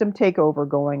limbic system takeover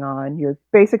going on. You're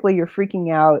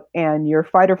freaking out, and your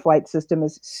fight or flight system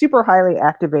is super highly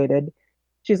activated.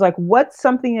 She's like, what's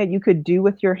something that you could do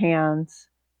with your hands,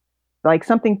 like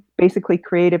something basically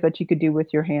creative that you could do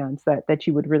with your hands that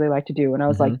you would really like to do? And I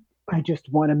was like, I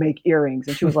just want to make earrings.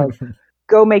 And she was like,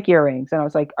 go make earrings. And I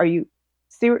was like, are you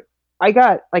serious? I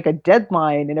got like a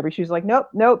deadline and everything. She was like, nope,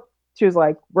 nope. She was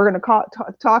like, we're going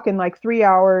to talk in like 3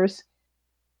 hours.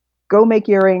 Go make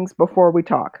earrings before we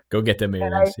talk. Go get them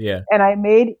earrings. Yeah. And I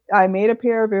made a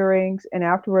pair of earrings, and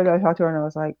afterward I talked to her and I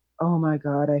was like, oh my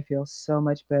God, I feel so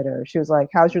much better. She was like,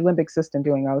 how's your limbic system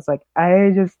doing? I was like,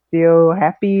 I just feel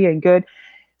happy and good.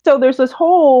 So there's this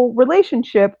whole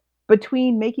relationship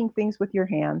between making things with your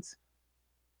hands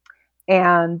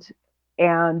and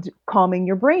calming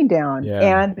your brain down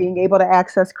and being able to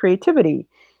access creativity.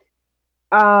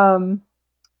 And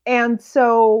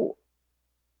so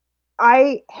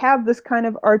I have this kind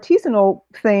of artisanal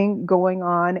thing going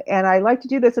on, and I like to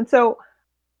do this. And so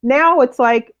now it's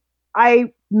like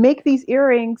I make these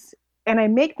earrings, and I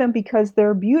make them because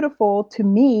they're beautiful to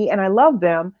me and I love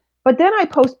them. But then I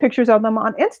post pictures of them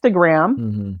on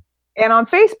Instagram and on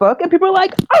Facebook, and people are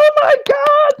like, oh my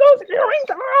God, those earrings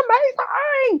are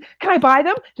amazing. Can I buy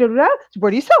them?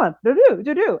 Where do you sell them?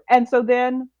 And so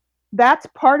then that's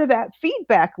part of that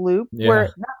feedback loop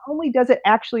where not only does it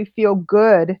actually feel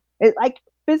good, it like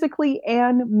physically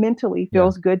and mentally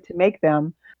feels good to make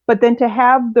them, but then to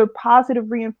have the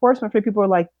positive reinforcement for people who are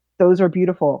like, those are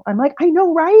beautiful. I'm like, I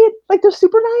know, right? Like, they're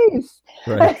super nice.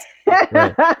 Right.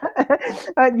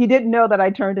 You didn't know that I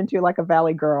turned into like a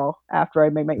valley girl after I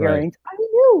made my earrings. I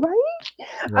knew,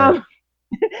 right?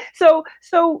 So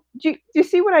do you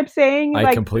see what I'm saying?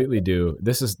 I completely do.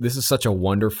 This is such a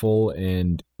wonderful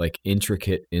and like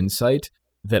intricate insight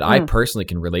that I personally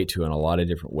can relate to in a lot of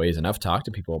different ways. And I've talked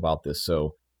to people about this.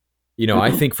 So, you know,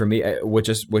 I think for me, what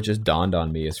just dawned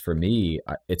on me is, for me,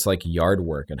 it's like yard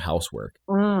work and housework.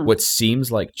 What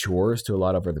seems like chores to a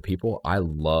lot of other people, I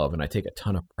love, and I take a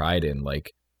ton of pride in,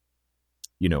 like,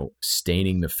 you know,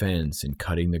 staining the fence and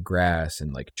cutting the grass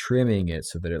and like trimming it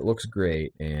so that it looks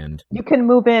great. And you can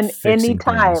move in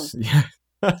anytime.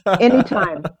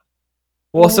 Anytime.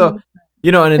 Well, so,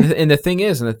 you know, and the thing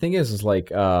is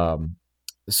like,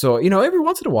 so, you know, every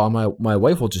once in a while, my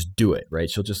wife will just do it, right?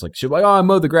 She'll be like, oh, I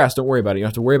mowed the grass. Don't worry about it. You don't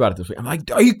have to worry about it this week. I'm like,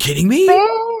 are you kidding me?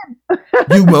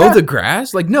 You mow the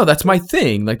grass? Like, no, that's my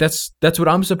thing. Like, that's what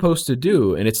I'm supposed to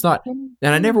do. And it's not, and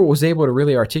I never was able to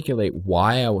really articulate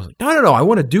why I was like, no, I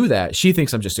want to do that. She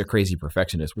thinks I'm just a crazy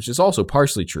perfectionist, which is also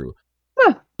partially true.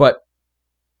 But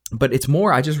it's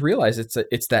more, I just realized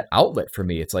it's that outlet for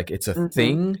me. It's like, it's a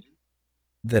thing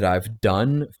that I've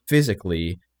done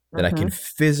physically that I can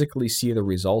physically see the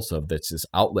results of. That's this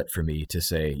outlet for me to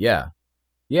say, yeah,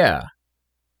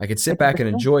 I can sit back and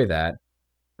enjoy that.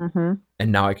 And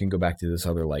now I can go back to this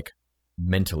other, like,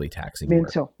 mentally taxing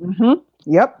work.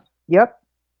 Yep.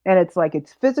 And it's like,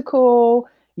 it's physical,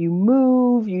 you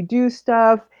move, you do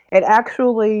stuff. It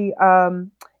actually,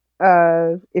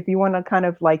 if you want to kind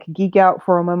of like geek out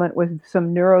for a moment with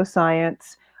some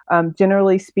neuroscience,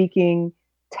 generally speaking,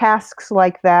 tasks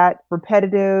like that,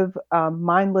 repetitive,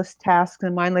 mindless tasks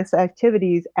and mindless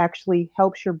activities, actually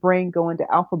helps your brain go into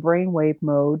alpha brainwave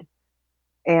mode,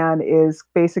 and is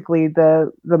basically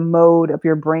the mode of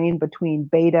your brain between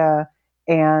beta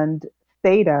and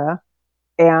theta.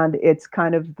 And it's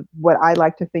kind of what I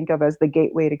like to think of as the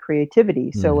gateway to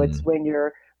creativity. So it's when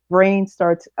your brain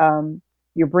starts,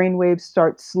 your brain waves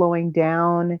start slowing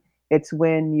down. It's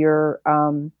when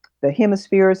the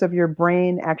hemispheres of your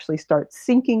brain actually start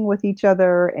syncing with each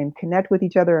other and connect with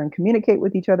each other and communicate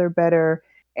with each other better.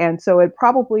 And so it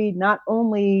probably, not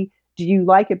only do you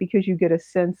like it because you get a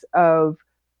sense of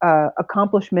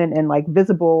accomplishment and like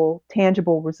visible,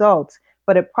 tangible results,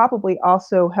 but it probably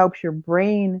also helps your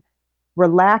brain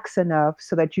relax enough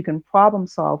so that you can problem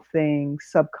solve things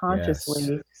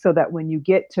subconsciously, so that when you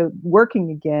get to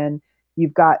working again,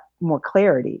 you've got more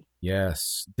clarity.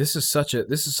 Yes. This is such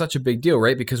a big deal,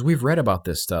 right? Because we've read about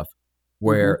this stuff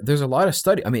where there's a lot of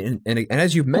study. I mean, and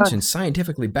as you've mentioned,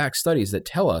 scientifically backed studies that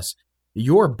tell us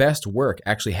your best work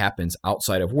actually happens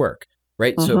outside of work,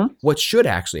 right? So what should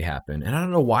actually happen, and I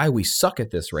don't know why we suck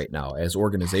at this right now as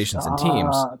organizations and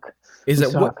teams, is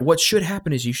that what should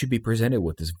happen is you should be presented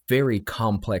with this very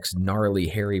complex, gnarly,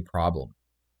 hairy problem.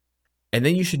 And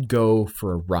then you should go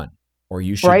for a run, or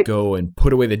you should go and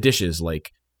put away the dishes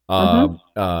like,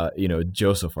 you know,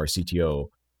 Joseph, our CTO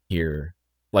here,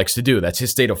 likes to do. That's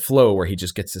his state of flow, where he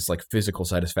just gets this like physical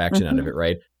satisfaction out of it,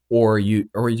 right? Or you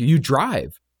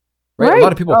drive, right? A lot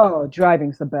Right? of people, Oh,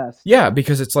 driving's the best. yeah,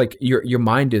 because it's like your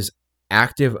mind is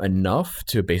active enough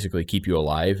to basically keep you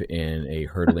alive in a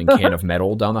hurtling can of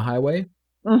metal down the highway,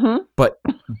 Mm-hmm. but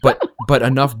but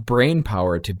enough brain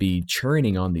power to be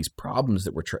churning on these problems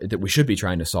that that we should be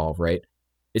trying to solve, right?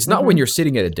 It's not when Mm-hmm. you're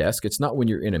sitting at a desk, it's not when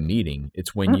you're in a meeting,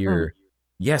 it's when Mm-mm. you're,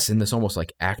 yes, in this almost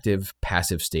like active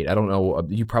passive state. I don't know,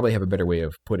 you probably have a better way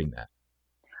of putting that.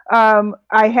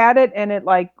 I had it and it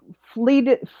like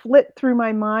flit through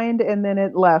my mind and then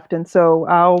it left. And so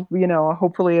I'll,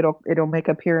 hopefully it'll make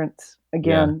appearance Yeah,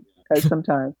 again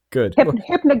sometime. good.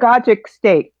 Hypnagogic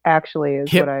state actually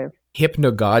is what Hip I,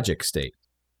 Hypnagogic state.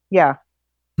 yeah,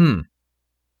 Hmm.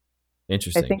 I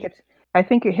Interesting. think it's, I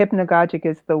think hypnagogic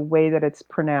is the way that it's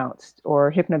pronounced,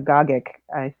 or hypnagogic,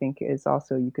 I think is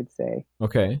also, you could say.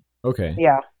 Okay. Okay.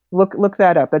 Yeah, look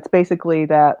that up. That's basically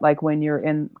that, like when you're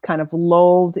in kind of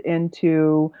lulled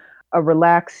into a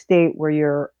relaxed state where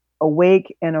you're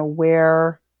awake and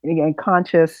aware and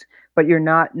conscious, but you're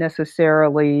not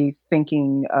necessarily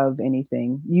thinking of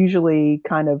anything. Usually,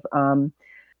 kind of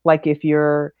like if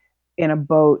you're in a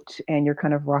boat and you're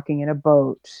kind of rocking in a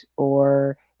boat,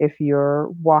 or if you're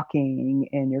walking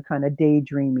and you're kind of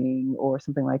daydreaming or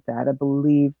something like that. I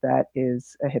believe that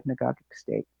is a hypnagogic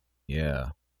state Yeah.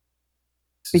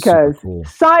 This is super because cool.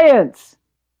 science.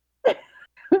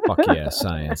 Fuck yeah,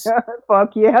 science.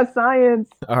 Fuck yeah, science.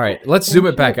 All right, let's zoom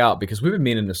And it back shit. out because we've been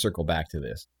meaning to circle back to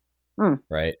this, Mm,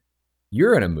 right?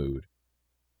 You're in a mood.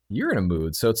 You're in a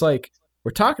mood. So it's like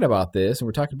we're talking about this and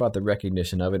we're talking about the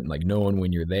recognition of it and like knowing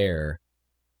when you're there.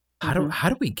 hmm How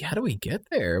do we get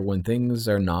there when things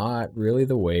are not really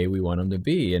the way we want them to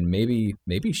be? And maybe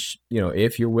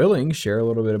if you're willing, share a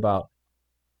little bit about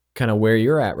kind of where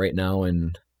you're at right now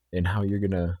and how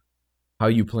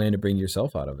you plan to bring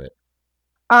yourself out of it.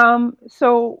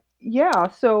 So yeah,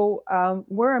 so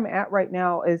where I'm at right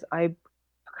now is I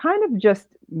kind of just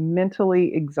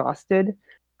mentally exhausted.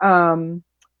 Um,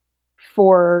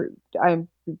 for I'm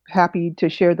happy to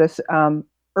share this.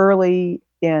 Early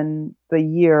in the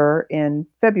year, in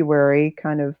February,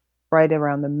 kind of right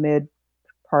around the mid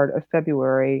part of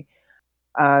February,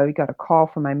 we got a call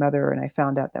from my mother, and I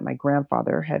found out that my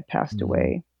grandfather had passed Mm,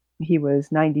 away. He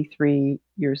was 93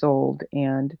 years old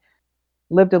and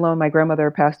lived alone. My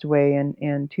grandmother passed away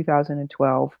in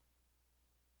 2012.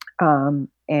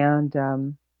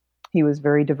 And he was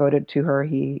very devoted to her.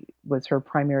 He was her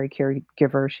primary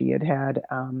caregiver. She had had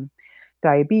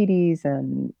diabetes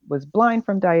and was blind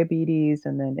from diabetes,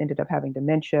 and then ended up having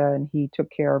dementia. And he took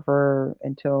care of her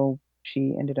until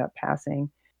she ended up passing,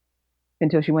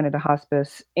 until she went into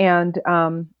hospice. And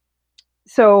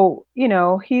so,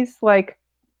 he's like,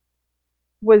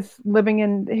 was living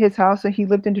in his house. And he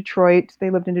lived in Detroit. They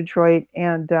lived in Detroit.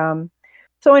 And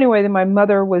so, anyway, then my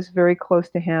mother was very close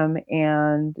to him.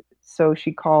 And so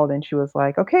she called and she was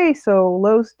like, okay, so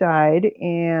Lowe's died.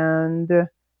 And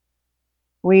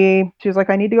she was like,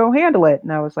 I need to go handle it.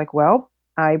 And I was like, well,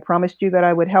 I promised you that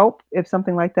I would help if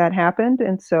something like that happened.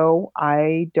 And so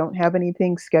I don't have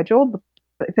anything scheduled.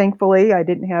 But thankfully, I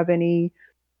didn't have any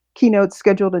keynotes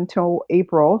scheduled until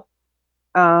April.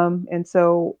 And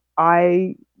so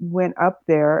I went up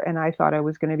there and I thought I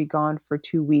was going to be gone for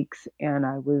 2 weeks, and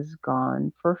I was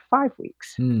gone for 5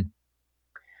 weeks. mm,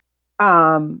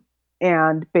 Um,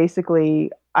 and basically,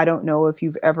 I don't know if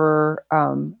you've ever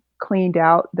cleaned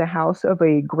out the house of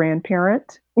a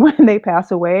grandparent when they pass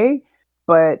away,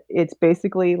 but it's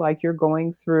basically like you're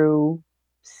going through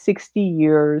 60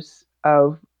 years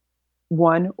of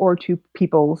one or two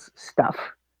people's stuff.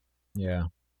 yeah.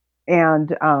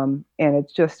 And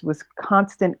it just was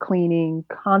constant cleaning,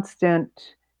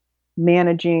 constant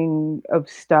managing of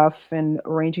stuff, and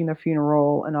arranging the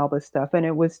funeral and all this stuff. And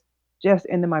it was just,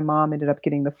 and then my mom ended up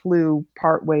getting the flu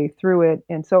part way through it,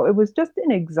 and so it was just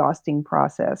an exhausting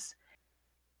process.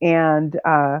 And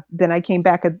then I came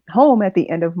back at home at the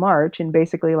end of March, and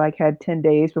basically like had 10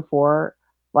 days before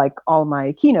like all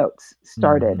my keynotes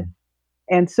started.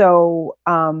 Hmm. And so,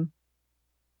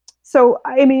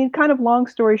 I mean, kind of long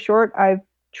story short, I've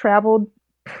traveled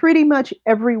pretty much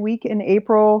every week in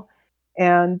April.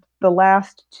 And the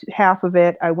last half of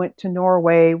it, I went to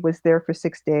Norway, was there for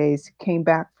 6 days, came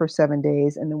back for 7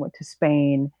 days, and then went to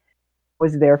Spain,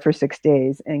 was there for 6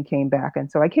 days, and came back. And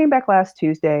so I came back last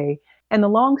Tuesday. And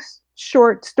the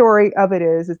short story of it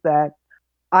is that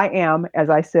I am, as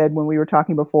I said when we were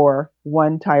talking before,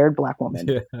 one tired Black woman.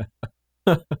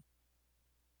 Yeah.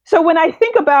 So when I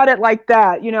think about it like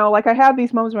that, like I have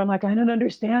these moments where I'm like, I don't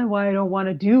understand why I don't want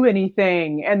to do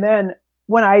anything. And then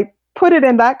when I put it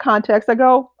in that context, I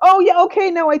go, oh, yeah,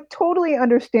 okay, no, I totally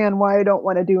understand why I don't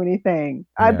want to do anything.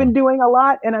 I've Yeah. been doing a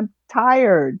lot and I'm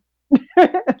tired.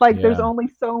 Like there's Yeah. only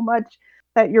so much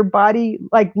that your body,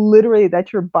 like literally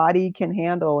that your body can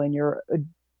handle, and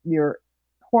your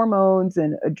hormones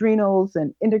and adrenals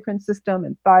and endocrine system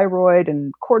and thyroid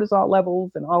and cortisol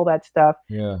levels and all that stuff.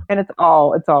 Yeah. And it's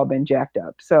all been jacked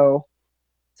up. So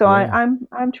Yeah.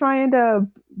 I'm trying to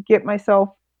get myself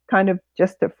kind of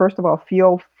just to first of all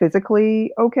feel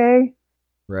physically okay.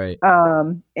 Right.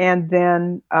 And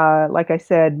then like I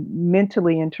said,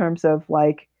 mentally, in terms of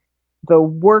like the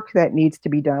work that needs to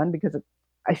be done, because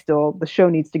the show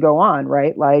needs to go on,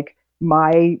 right? Like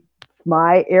my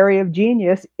area of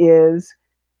genius is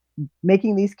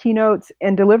making these keynotes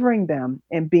and delivering them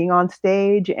and being on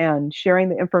stage and sharing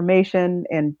the information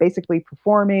and basically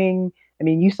performing. I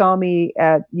mean, you saw me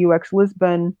at UX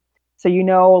Lisbon, so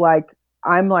like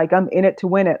I'm in it to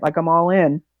win it, like I'm all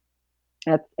in.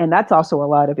 And that's also a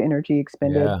lot of energy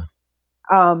expended. Yeah.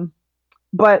 Um,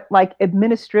 but like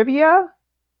administrivia,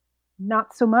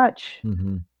 not so much.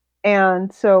 Mm-hmm.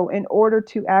 And so, in order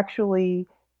to actually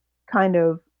kind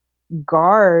of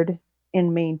guard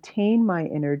and maintain my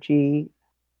energy,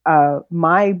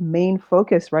 my main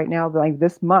focus right now, like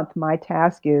this month, my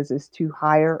task is to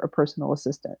hire a personal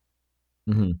assistant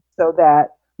Mm-hmm. so that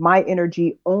my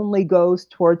energy only goes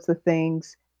towards the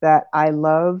things that I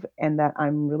love and that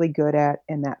I'm really good at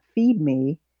and that feed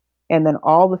me. And then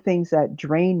all the things that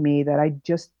drain me that I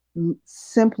just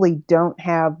simply don't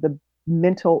have the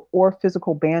mental or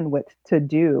physical bandwidth to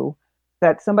do,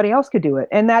 that somebody else could do it.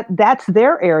 And that's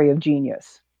their area of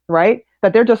genius, right?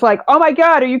 That they're just like, oh my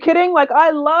God, are you kidding? Like,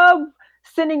 I love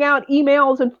sending out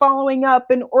emails and following up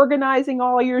and organizing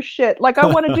all your shit. Like, I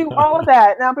want to do all of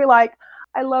that. And I'll be like,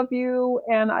 I love you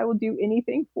and I will do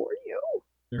anything for you.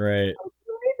 Right. I'll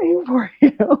do anything for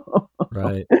you.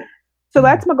 Right. So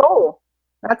that's my goal.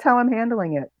 That's how I'm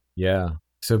handling it. Yeah.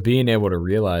 So being able to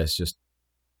realize just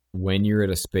when you're at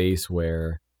a space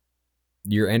where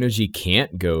your energy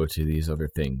can't go to these other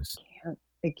things.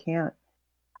 It can't.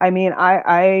 I mean,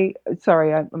 I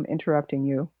sorry, I'm interrupting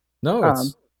you. No, Um,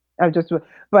 it's I just,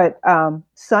 but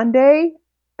Sunday,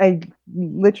 I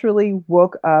literally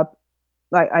woke up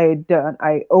like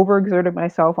I overexerted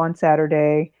myself on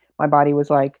Saturday. My body was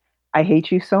like, I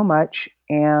hate you so much.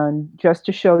 And just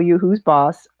to show you who's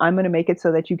boss, I'm going to make it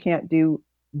so that you can't do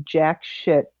jack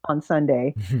shit on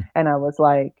Sunday. And I was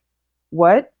like,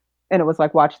 what? And it was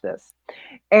like, watch this.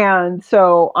 And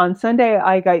so on Sunday,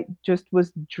 I just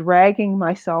was dragging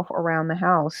myself around the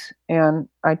house, and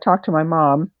I talked to my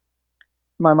mom.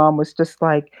 My mom was just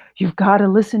like, you've got to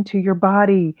listen to your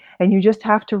body and you just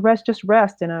have to rest, just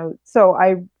rest. And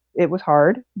it was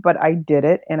hard, but I did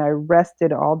it and I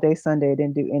rested all day Sunday. I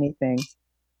didn't do anything.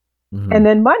 Mhm. And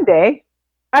then Monday,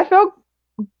 I felt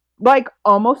like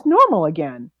almost normal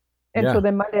again. And so Yeah.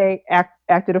 then Monday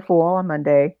acted a fool on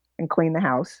Monday and cleaned the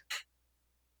house.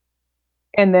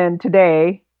 And then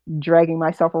today, dragging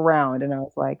myself around, and I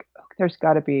was like, oh, there's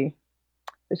got to be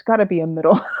a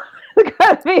middle. There's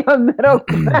got to be a middle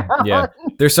Yeah.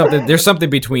 ground. There's something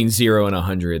between 0 and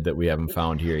 100 that we haven't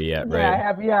found here yet, Yeah, right? I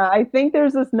have. Yeah, I think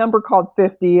there's this number called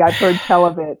 50. I've heard tell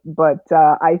of it, but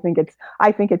I think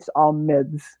it's all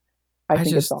mids. I I think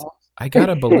it's just all. I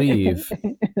gotta believe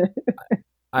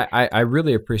I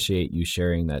really appreciate you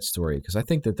sharing that story because I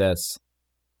think that that's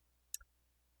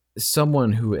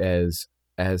someone who is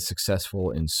as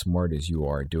successful and smart as you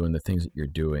are doing the things that you're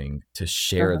doing to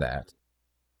share Uh-huh. that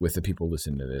with the people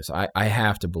listening to this. I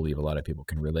have to believe a lot of people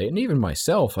can relate. And even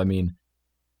myself, I mean,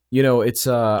 it's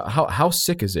how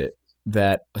sick is it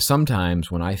that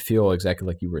sometimes when I feel exactly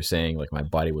like you were saying, like my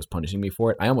body was punishing me for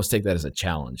it, I almost take that as a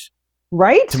challenge to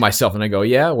Right? myself and I go,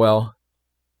 yeah, well,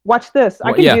 Watch this. I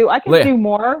well can yeah, do. I can do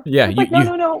more. yeah, It's you like no, you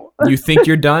no, no. you think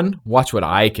you're done? Watch what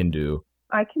I can do.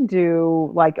 I can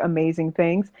do like amazing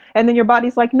things. And then your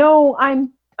body's like, "No,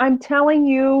 I'm telling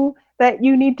you that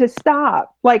you need to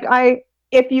stop." Like I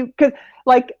if you cuz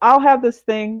like I'll have this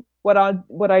thing what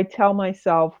I tell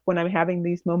myself when I'm having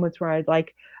these moments where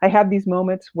I have these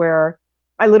moments where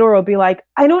I literally will be like,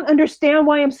 "I don't understand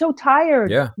why I'm so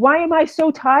tired. Yeah. Why am I so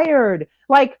tired?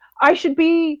 Like I should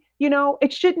be,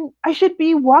 I should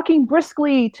be walking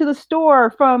briskly to the store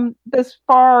from this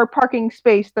far parking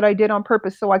space that I did on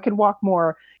purpose so I could walk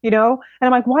more, And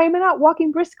I'm like, why am I not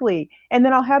walking briskly? And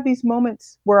then I'll have these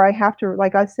moments where I have to,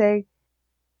 like I say,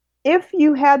 if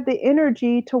you had the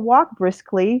energy to walk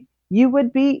briskly, you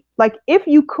would be like, if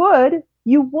you could,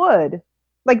 you would.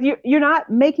 Like you're not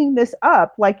making this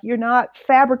up. Like you're not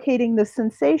fabricating this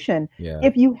sensation. Yeah.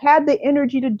 If you had the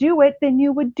energy to do it, then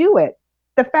you would do it.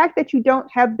 The fact that you don't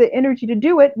have the energy to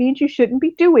do it means you shouldn't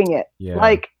be doing it. Yeah.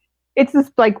 Like it's this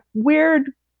like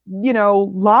weird,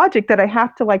 logic that I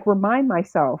have to like remind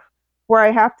myself where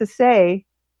I have to say,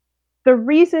 the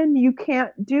reason you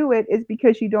can't do it is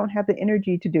because you don't have the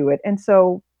energy to do it. And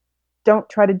so don't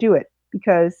try to do it,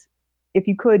 because if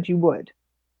you could, you would.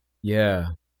 Yeah.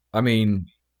 I mean,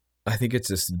 I think it's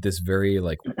this very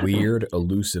like weird,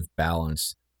 elusive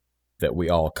balance that we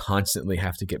all constantly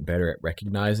have to get better at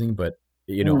recognizing. But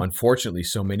Mm, unfortunately,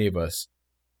 so many of us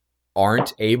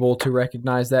aren't able to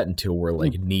recognize that until we're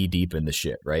like mm. knee deep in the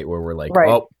shit, right? Where we're like, Right,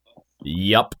 oh,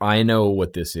 yep, I know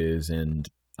what this is, and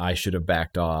I should have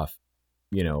backed off,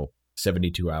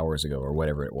 72 hours ago or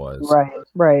whatever it was. right,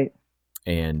 right.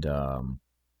 And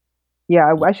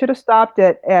Yeah, I should have stopped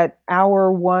at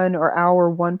hour 1 or hour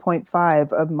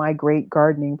 1.5 of my great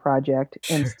gardening project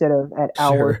sure, instead of at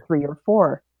hour sure, 3 or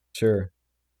 4. sure.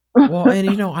 Well, and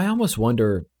I almost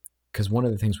wonder, because one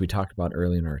of the things we talked about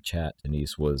early in our chat,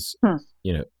 Denise, was Hmm.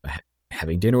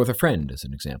 having dinner with a friend as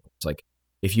an example. It's like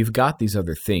if you've got these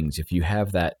other things, if you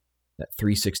have that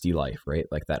 360 life, right?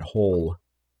 Like that whole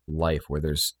life where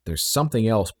there's something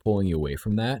else pulling you away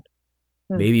from that.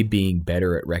 Hmm. Maybe being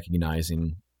better at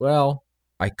recognizing, well,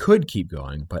 I could keep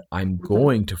going, but I'm Mhm.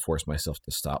 going to force myself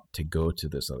to stop to go to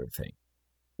this other thing.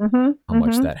 Mhm. How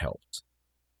much Mhm. that helps.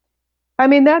 I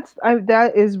mean,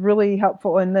 that is really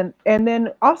helpful. And then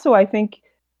also, I think,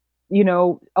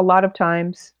 a lot of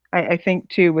times, I think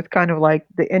too, with kind of like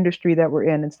the industry that we're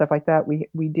in and stuff like that,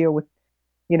 we deal with,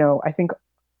 I think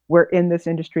we're in this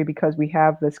industry because we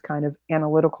have this kind of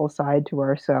analytical side to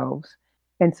ourselves.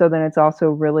 And so then it's also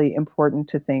really important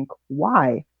to think,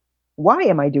 why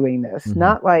am I doing this? Mm-hmm.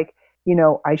 Not like,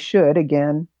 I should,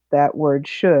 again, that word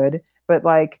should, but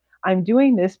like, I'm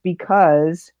doing this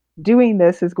because doing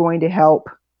this is going to help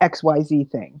XYZ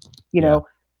thing. You Yeah, know,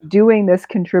 doing this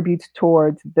contributes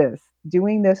towards this.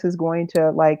 Doing this is going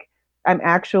to, like, I'm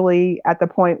actually at the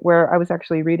point where I was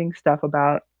actually reading stuff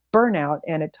about burnout,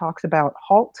 and it talks about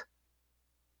HALT.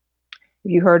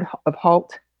 Have you heard of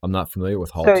HALT? I'm not familiar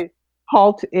with halt. So,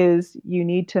 HALT is, you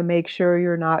need to make sure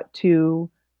you're not too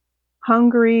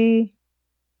hungry,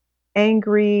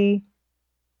 angry,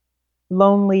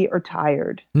 lonely, or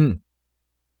tired. Hmm,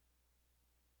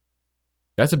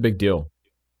 that's a big deal.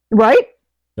 Right?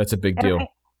 That's a big And deal.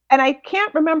 I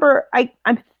can't remember. I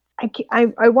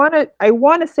want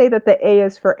to say that the A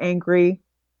is for angry.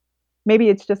 Maybe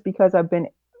it's just because I've been,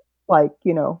 like,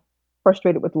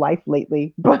 frustrated with life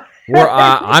lately, but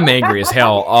I'm angry as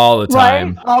hell all the right,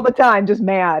 time. all the time, just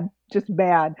mad, just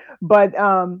mad. But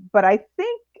um I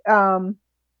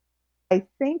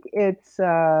think it's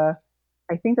I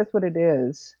think that's what it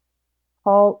is.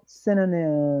 Halt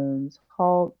synonyms.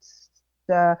 Halt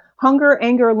hunger,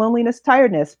 anger, loneliness,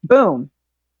 tiredness. Boom.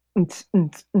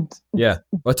 Yeah.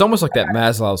 Well, it's almost like that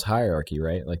Maslow's hierarchy,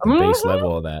 right? Like the base Mm-hmm.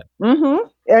 level of that. Mm-hmm.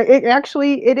 It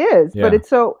actually, it is, but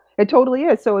Yeah. it totally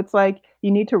is. So it's like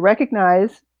you need to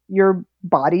recognize your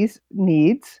body's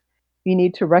needs. You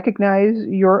need to recognize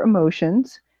your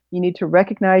emotions. You need to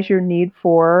recognize your need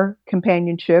for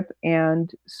companionship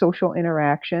and social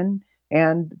interaction.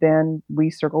 And then we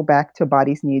circle back to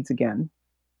body's needs again,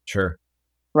 Sure.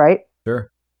 right?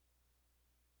 Sure.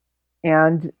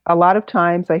 And a lot of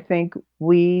times I think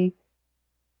we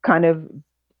kind of,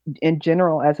 in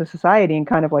general, as a society, and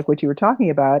kind of like what you were talking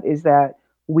about, is that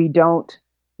we don't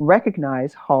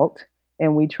recognize halt,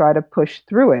 and we try to push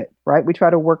through it, right? We try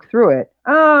to work through it.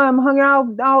 I'm hungry.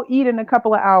 I'll eat in a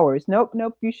couple of hours. Nope,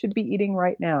 nope. You should be eating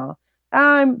right now.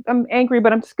 I'm angry,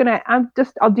 but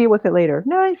I'll deal with it later.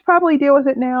 No, I should probably deal with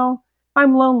it now.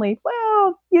 I'm lonely.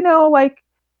 Well, like,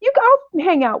 I'll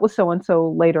hang out with so and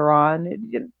so later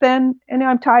on. Then, and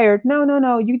I'm tired. No, no,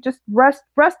 no. You just rest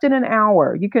in an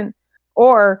hour. You can.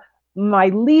 Or my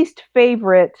least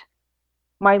favorite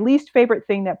my least favorite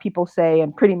thing that people say,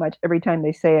 and pretty much every time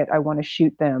they say it, I want to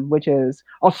shoot them, which is,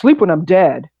 I'll sleep when I'm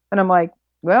dead. And I'm like,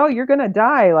 well, you're going to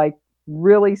die, like,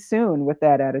 really soon with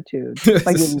that attitude.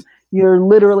 Like, you're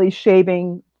literally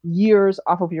shaving years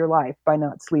off of your life by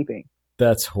not sleeping.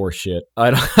 That's horseshit. I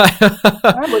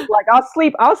I was don't. like,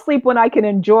 I'll sleep when I can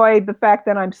enjoy the fact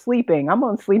that I'm sleeping. I'm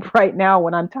going to sleep right now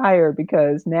when I'm tired,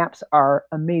 because naps are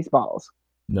amazeballs.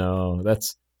 No,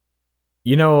 that's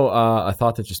a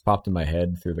thought that just popped in my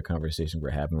head through the conversation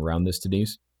we're having around this,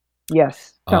 Denise.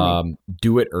 Yes, tell me.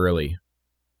 Do it early.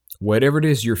 Whatever it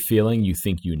is you're feeling you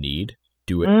think you need,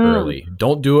 do it Mm. early.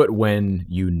 Don't do it when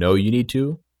you know you need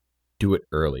to. Do it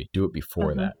early. Do it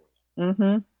before Mm-hmm. that.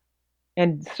 Mm-hmm.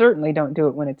 And certainly don't do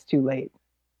it when it's too late.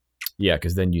 Yeah,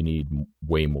 because then you need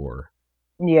way more.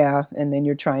 Yeah, and then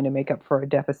you're trying to make up for a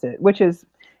deficit, which is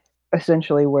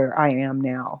essentially where I am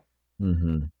now.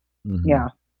 Mm-hmm. Mm-hmm. Yeah.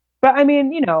 But I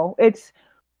mean,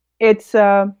 it's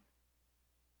uh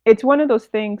it's one of those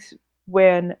things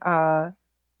when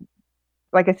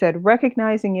like I said,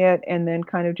 recognizing it and then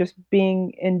kind of just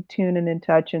being in tune and in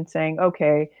touch and saying,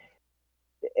 okay,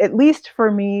 at least for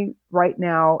me right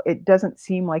now, it doesn't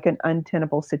seem like an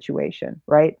untenable situation,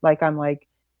 right? Like I'm like,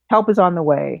 help is on the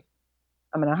way.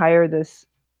 I'm going to hire this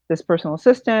personal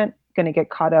assistant, going to get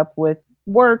caught up with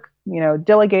work,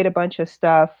 delegate a bunch of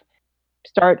stuff,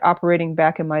 start operating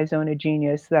back in my zone of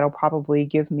genius. That'll probably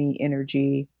give me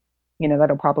energy,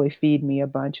 that'll probably feed me a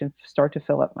bunch and start to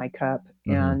fill up my cup.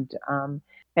 Mm-hmm.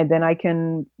 And then I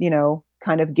can,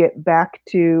 kind of get back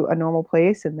to a normal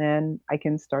place, and then I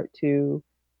can start to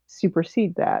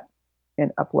supersede that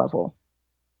and up level.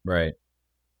 Right.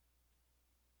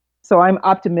 So I'm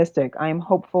optimistic. I'm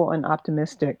hopeful and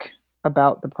optimistic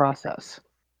about the process.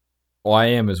 Well, I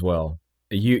am as well.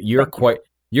 You're Thank you.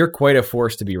 you're quite a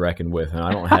force to be reckoned with,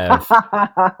 and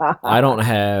I don't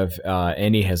have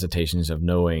any hesitations of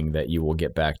knowing that you will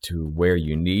get back to where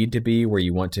you need to be, where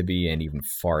you want to be, and even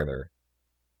farther.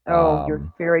 Oh, you're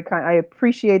Um, very kind. I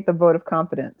appreciate the vote of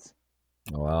confidence.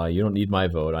 well, you don't need my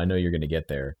vote. I know you're going to get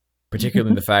there. Particularly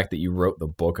in the fact that you wrote the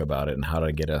book about it and how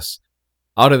to get us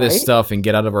out of this Right? stuff and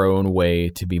get out of our own way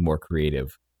to be more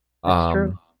creative. That's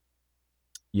true.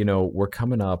 Um, we're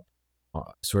coming up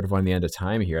sort of on the end of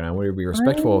time here, and I want to be I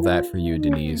respectful of that for you, know.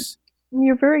 Denise.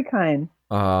 You're very kind.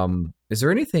 Is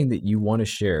there anything that you want to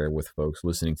share with folks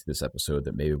listening to this episode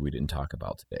that maybe we didn't talk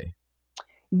about today?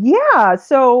 Yeah.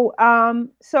 So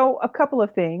a couple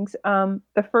of things.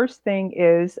 The first thing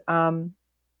is,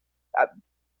 I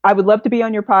I would love to be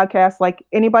on your podcast. Like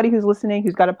anybody who's listening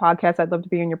who's got a podcast, I'd love to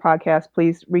be on your podcast.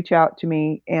 Please reach out to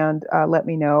me and let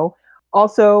me know.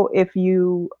 Also, if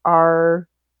you are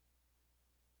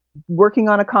working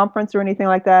on a conference or anything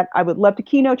like that, I would love to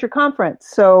keynote your conference.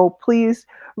 So please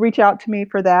reach out to me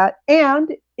for that.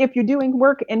 And if you're doing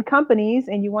work in companies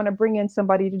and you want to bring in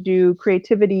somebody to do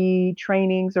creativity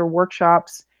trainings or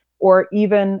workshops, or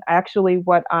even actually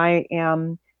what I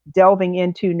am delving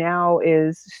into now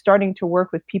is starting to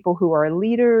work with people who are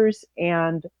leaders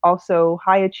and also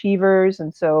high achievers.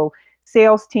 And so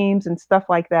sales teams and stuff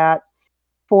like that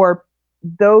for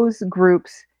those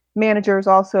groups, managers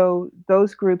also,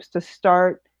 those groups to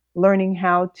start learning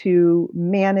how to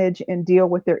manage and deal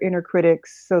with their inner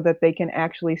critics so that they can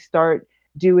actually start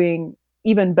doing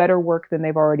even better work than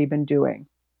they've already been doing.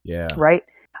 Yeah. Right.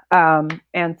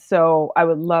 And so I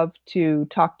would love to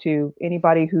talk to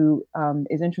anybody who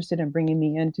is interested in bringing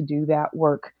me in to do that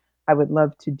work. I would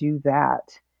love to do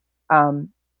that. Um,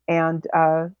 and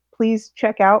please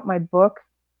check out my book,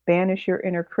 Banish Your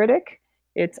Inner Critic.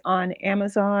 It's on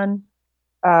Amazon.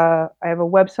 I have a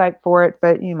website for it,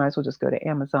 but you might as well just go to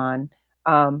Amazon.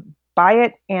 Buy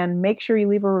it and make sure you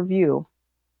leave a review.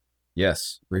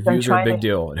 Yes. I'm Reviews are a trying big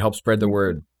deal. It helps spread the to,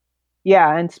 word.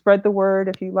 yeah, and spread the word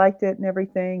if you liked it and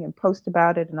everything, and post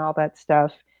about it and all that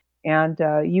stuff. And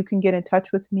you can get in touch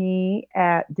with me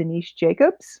at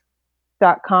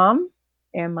denisejacobs.com.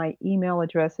 And my email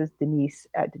address is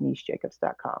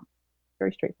denise@denisejacobs.com.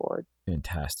 Very straightforward.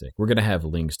 Fantastic. We're going to have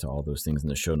links to all those things in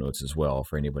the show notes as well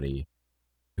for anybody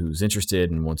who's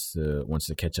interested and wants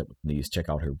to catch up with Denise. Check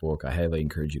out her book. I highly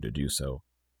encourage you to do so.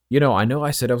 I know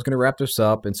I said I was going to wrap this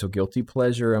up, and so guilty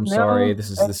pleasure. I'm sorry. No, This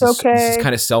is it's this is this is okay.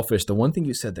 kind of selfish. The one thing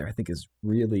you said there, I think, is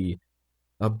really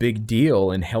a big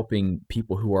deal in helping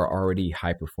people who are already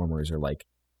high performers or like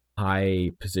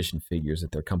high position figures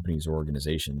at their companies or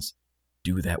organizations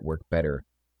do that work better.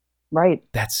 Right.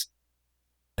 That's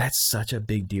such a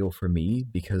big deal for me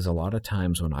because a lot of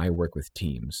times when I work with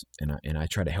teams and I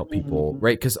try to help people, Mhm.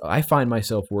 right? Because I find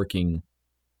myself working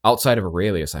outside of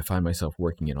Aurelius, I find myself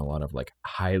working in a lot of like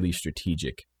highly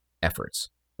strategic efforts,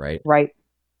 right? Right.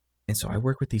 And so I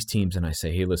work with these teams and I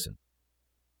say, hey, listen,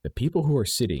 the people who are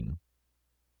sitting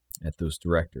at those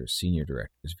directors, senior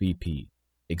directors, VP,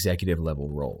 executive level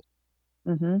roles,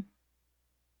 Hmm.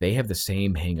 they have the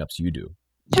same hangups you do.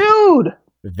 Dude.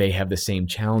 They have the same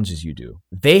challenges you do.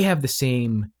 They have the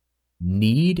same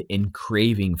need and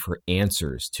craving for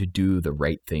answers to do the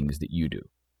right things that you do.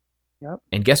 Yep.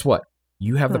 And guess what?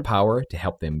 You have the Hmm. power to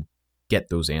help them get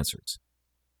those answers.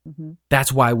 Hmm.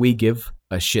 That's why we give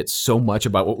a shit so much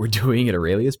about what we're doing at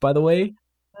Aurelius, by the way,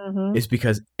 Hmm. is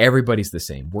because everybody's the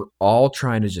same. We're all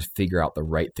trying to just figure out the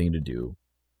right thing to do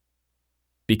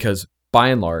because by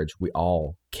and large, we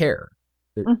all care.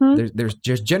 Hmm. There's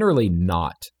just generally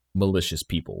not malicious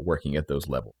people working at those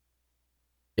levels.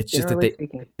 It's just Generally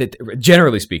speaking. that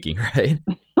generally speaking, right?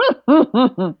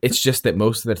 It's just that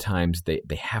most of the times they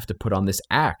have to put on this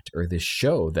act or this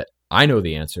show that I know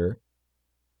the answer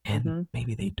and Hmm.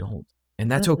 maybe they don't. And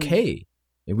that's Hmm. okay.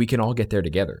 And we can all get there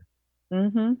together.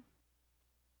 Hmm.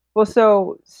 Well,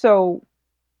 so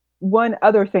one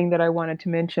other thing that I wanted to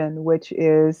mention, which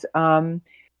is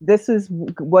this is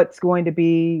what's going to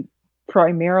be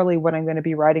primarily what I'm going to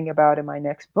be writing about in my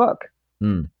next book.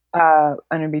 Hmm. I'm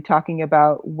going to be talking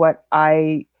about what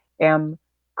I am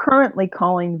currently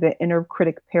calling the inner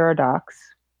critic paradox,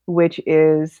 which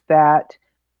is that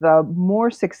the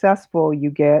more successful you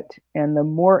get and the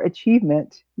more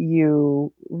achievement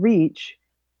you reach,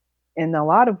 in a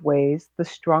lot of ways, the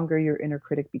stronger your inner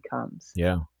critic becomes.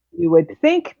 Yeah. You would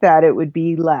think that it would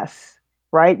be less,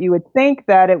 right? You would think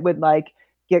that it would like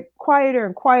get quieter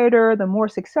and quieter the more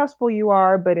successful you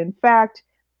are, but in fact,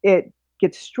 it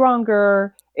gets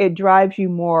stronger. It drives you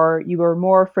more. You are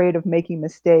more afraid of making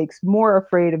mistakes, more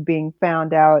afraid of being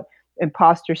found out,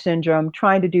 imposter syndrome,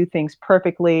 trying to do things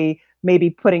perfectly, maybe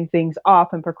putting things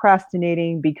off and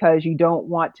procrastinating because you don't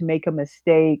want to make a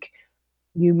mistake.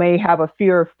 You may have a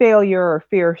fear of failure or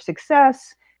fear of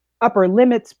success, upper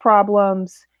limits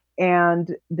problems,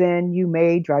 and then you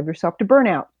may drive yourself to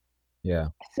burnout. Yeah.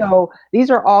 So these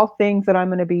are all things that I'm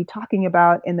going to be talking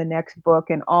about in the next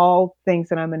book, and all things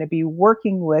that I'm going to be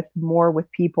working with more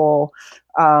with people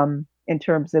in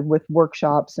terms of with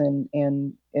workshops and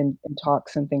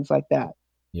talks and things like that.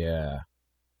 Yeah.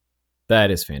 That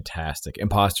is fantastic.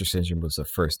 Imposter syndrome was the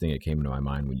first thing that came into my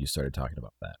mind when you started talking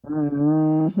about that.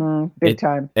 Mm-hmm. Big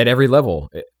time. At every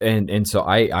level. And so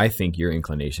I think your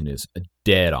inclination is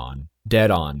dead on,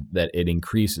 that it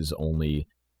increases only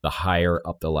the higher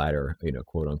up the ladder,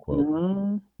 quote unquote,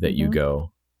 Mm-hmm. that you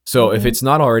go. So if it's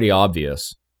not already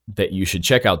obvious that you should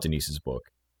check out Denise's book,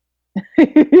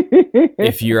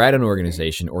 if you're at an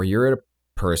organization or you're at a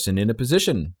person in a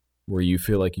position where you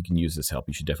feel like you can use this help,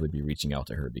 you should definitely be reaching out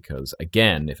to her, because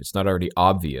again, if it's not already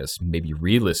obvious, maybe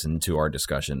re-listen to our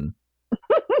discussion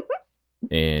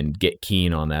and get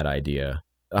keen on that idea.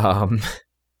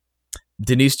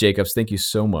 Denise Jacobs, thank you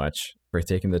so much for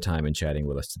taking the time and chatting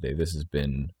with us today. This has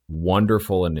been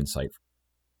wonderful and insightful.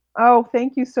 Oh,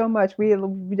 thank you so much.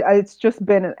 It's just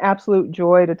been an absolute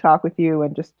joy to talk with you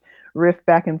and just riff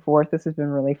back and forth. This has been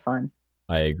really fun.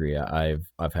 I agree. I've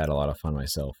had a lot of fun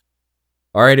myself.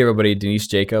 All right, everybody. Denise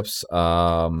Jacobs.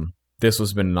 This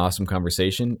has been an awesome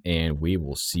conversation, and we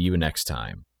will see you next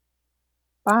time.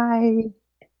 Bye.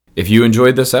 If you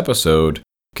enjoyed this episode,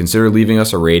 consider leaving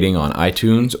us a rating on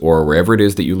iTunes or wherever it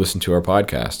is that you listen to our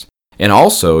podcast. And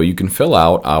also, you can fill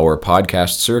out our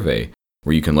podcast survey,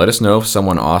 where you can let us know if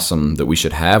someone awesome that we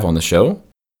should have on the show,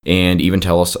 and even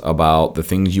tell us about the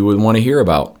things you would want to hear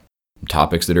about,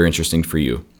 topics that are interesting for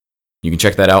you. You can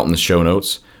check that out in the show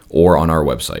notes or on our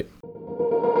website.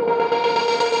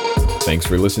 Thanks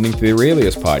for listening to the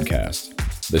Aurelius Podcast,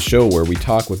 the show where we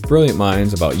talk with brilliant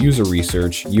minds about user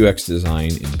research, UX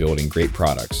design, and building great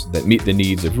products that meet the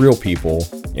needs of real people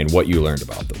and what you learned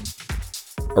about them.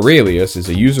 Aurelius is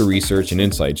a user research and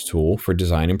insights tool for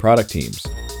design and product teams.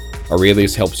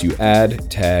 Aurelius helps you add,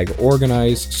 tag,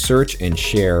 organize, search, and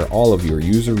share all of your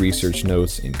user research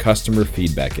notes and customer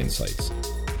feedback insights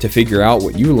to figure out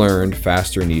what you learned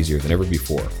faster and easier than ever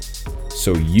before,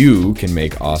 so you can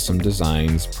make awesome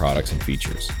designs, products, and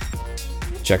features.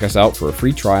 Check us out for a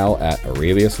free trial at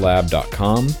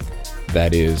aureliuslab.com.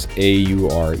 That is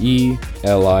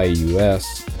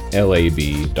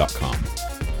AURELIUSLAB.com.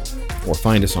 Or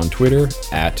find us on Twitter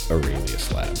at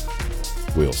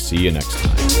AureliusLab. We'll see you next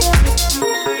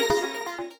time.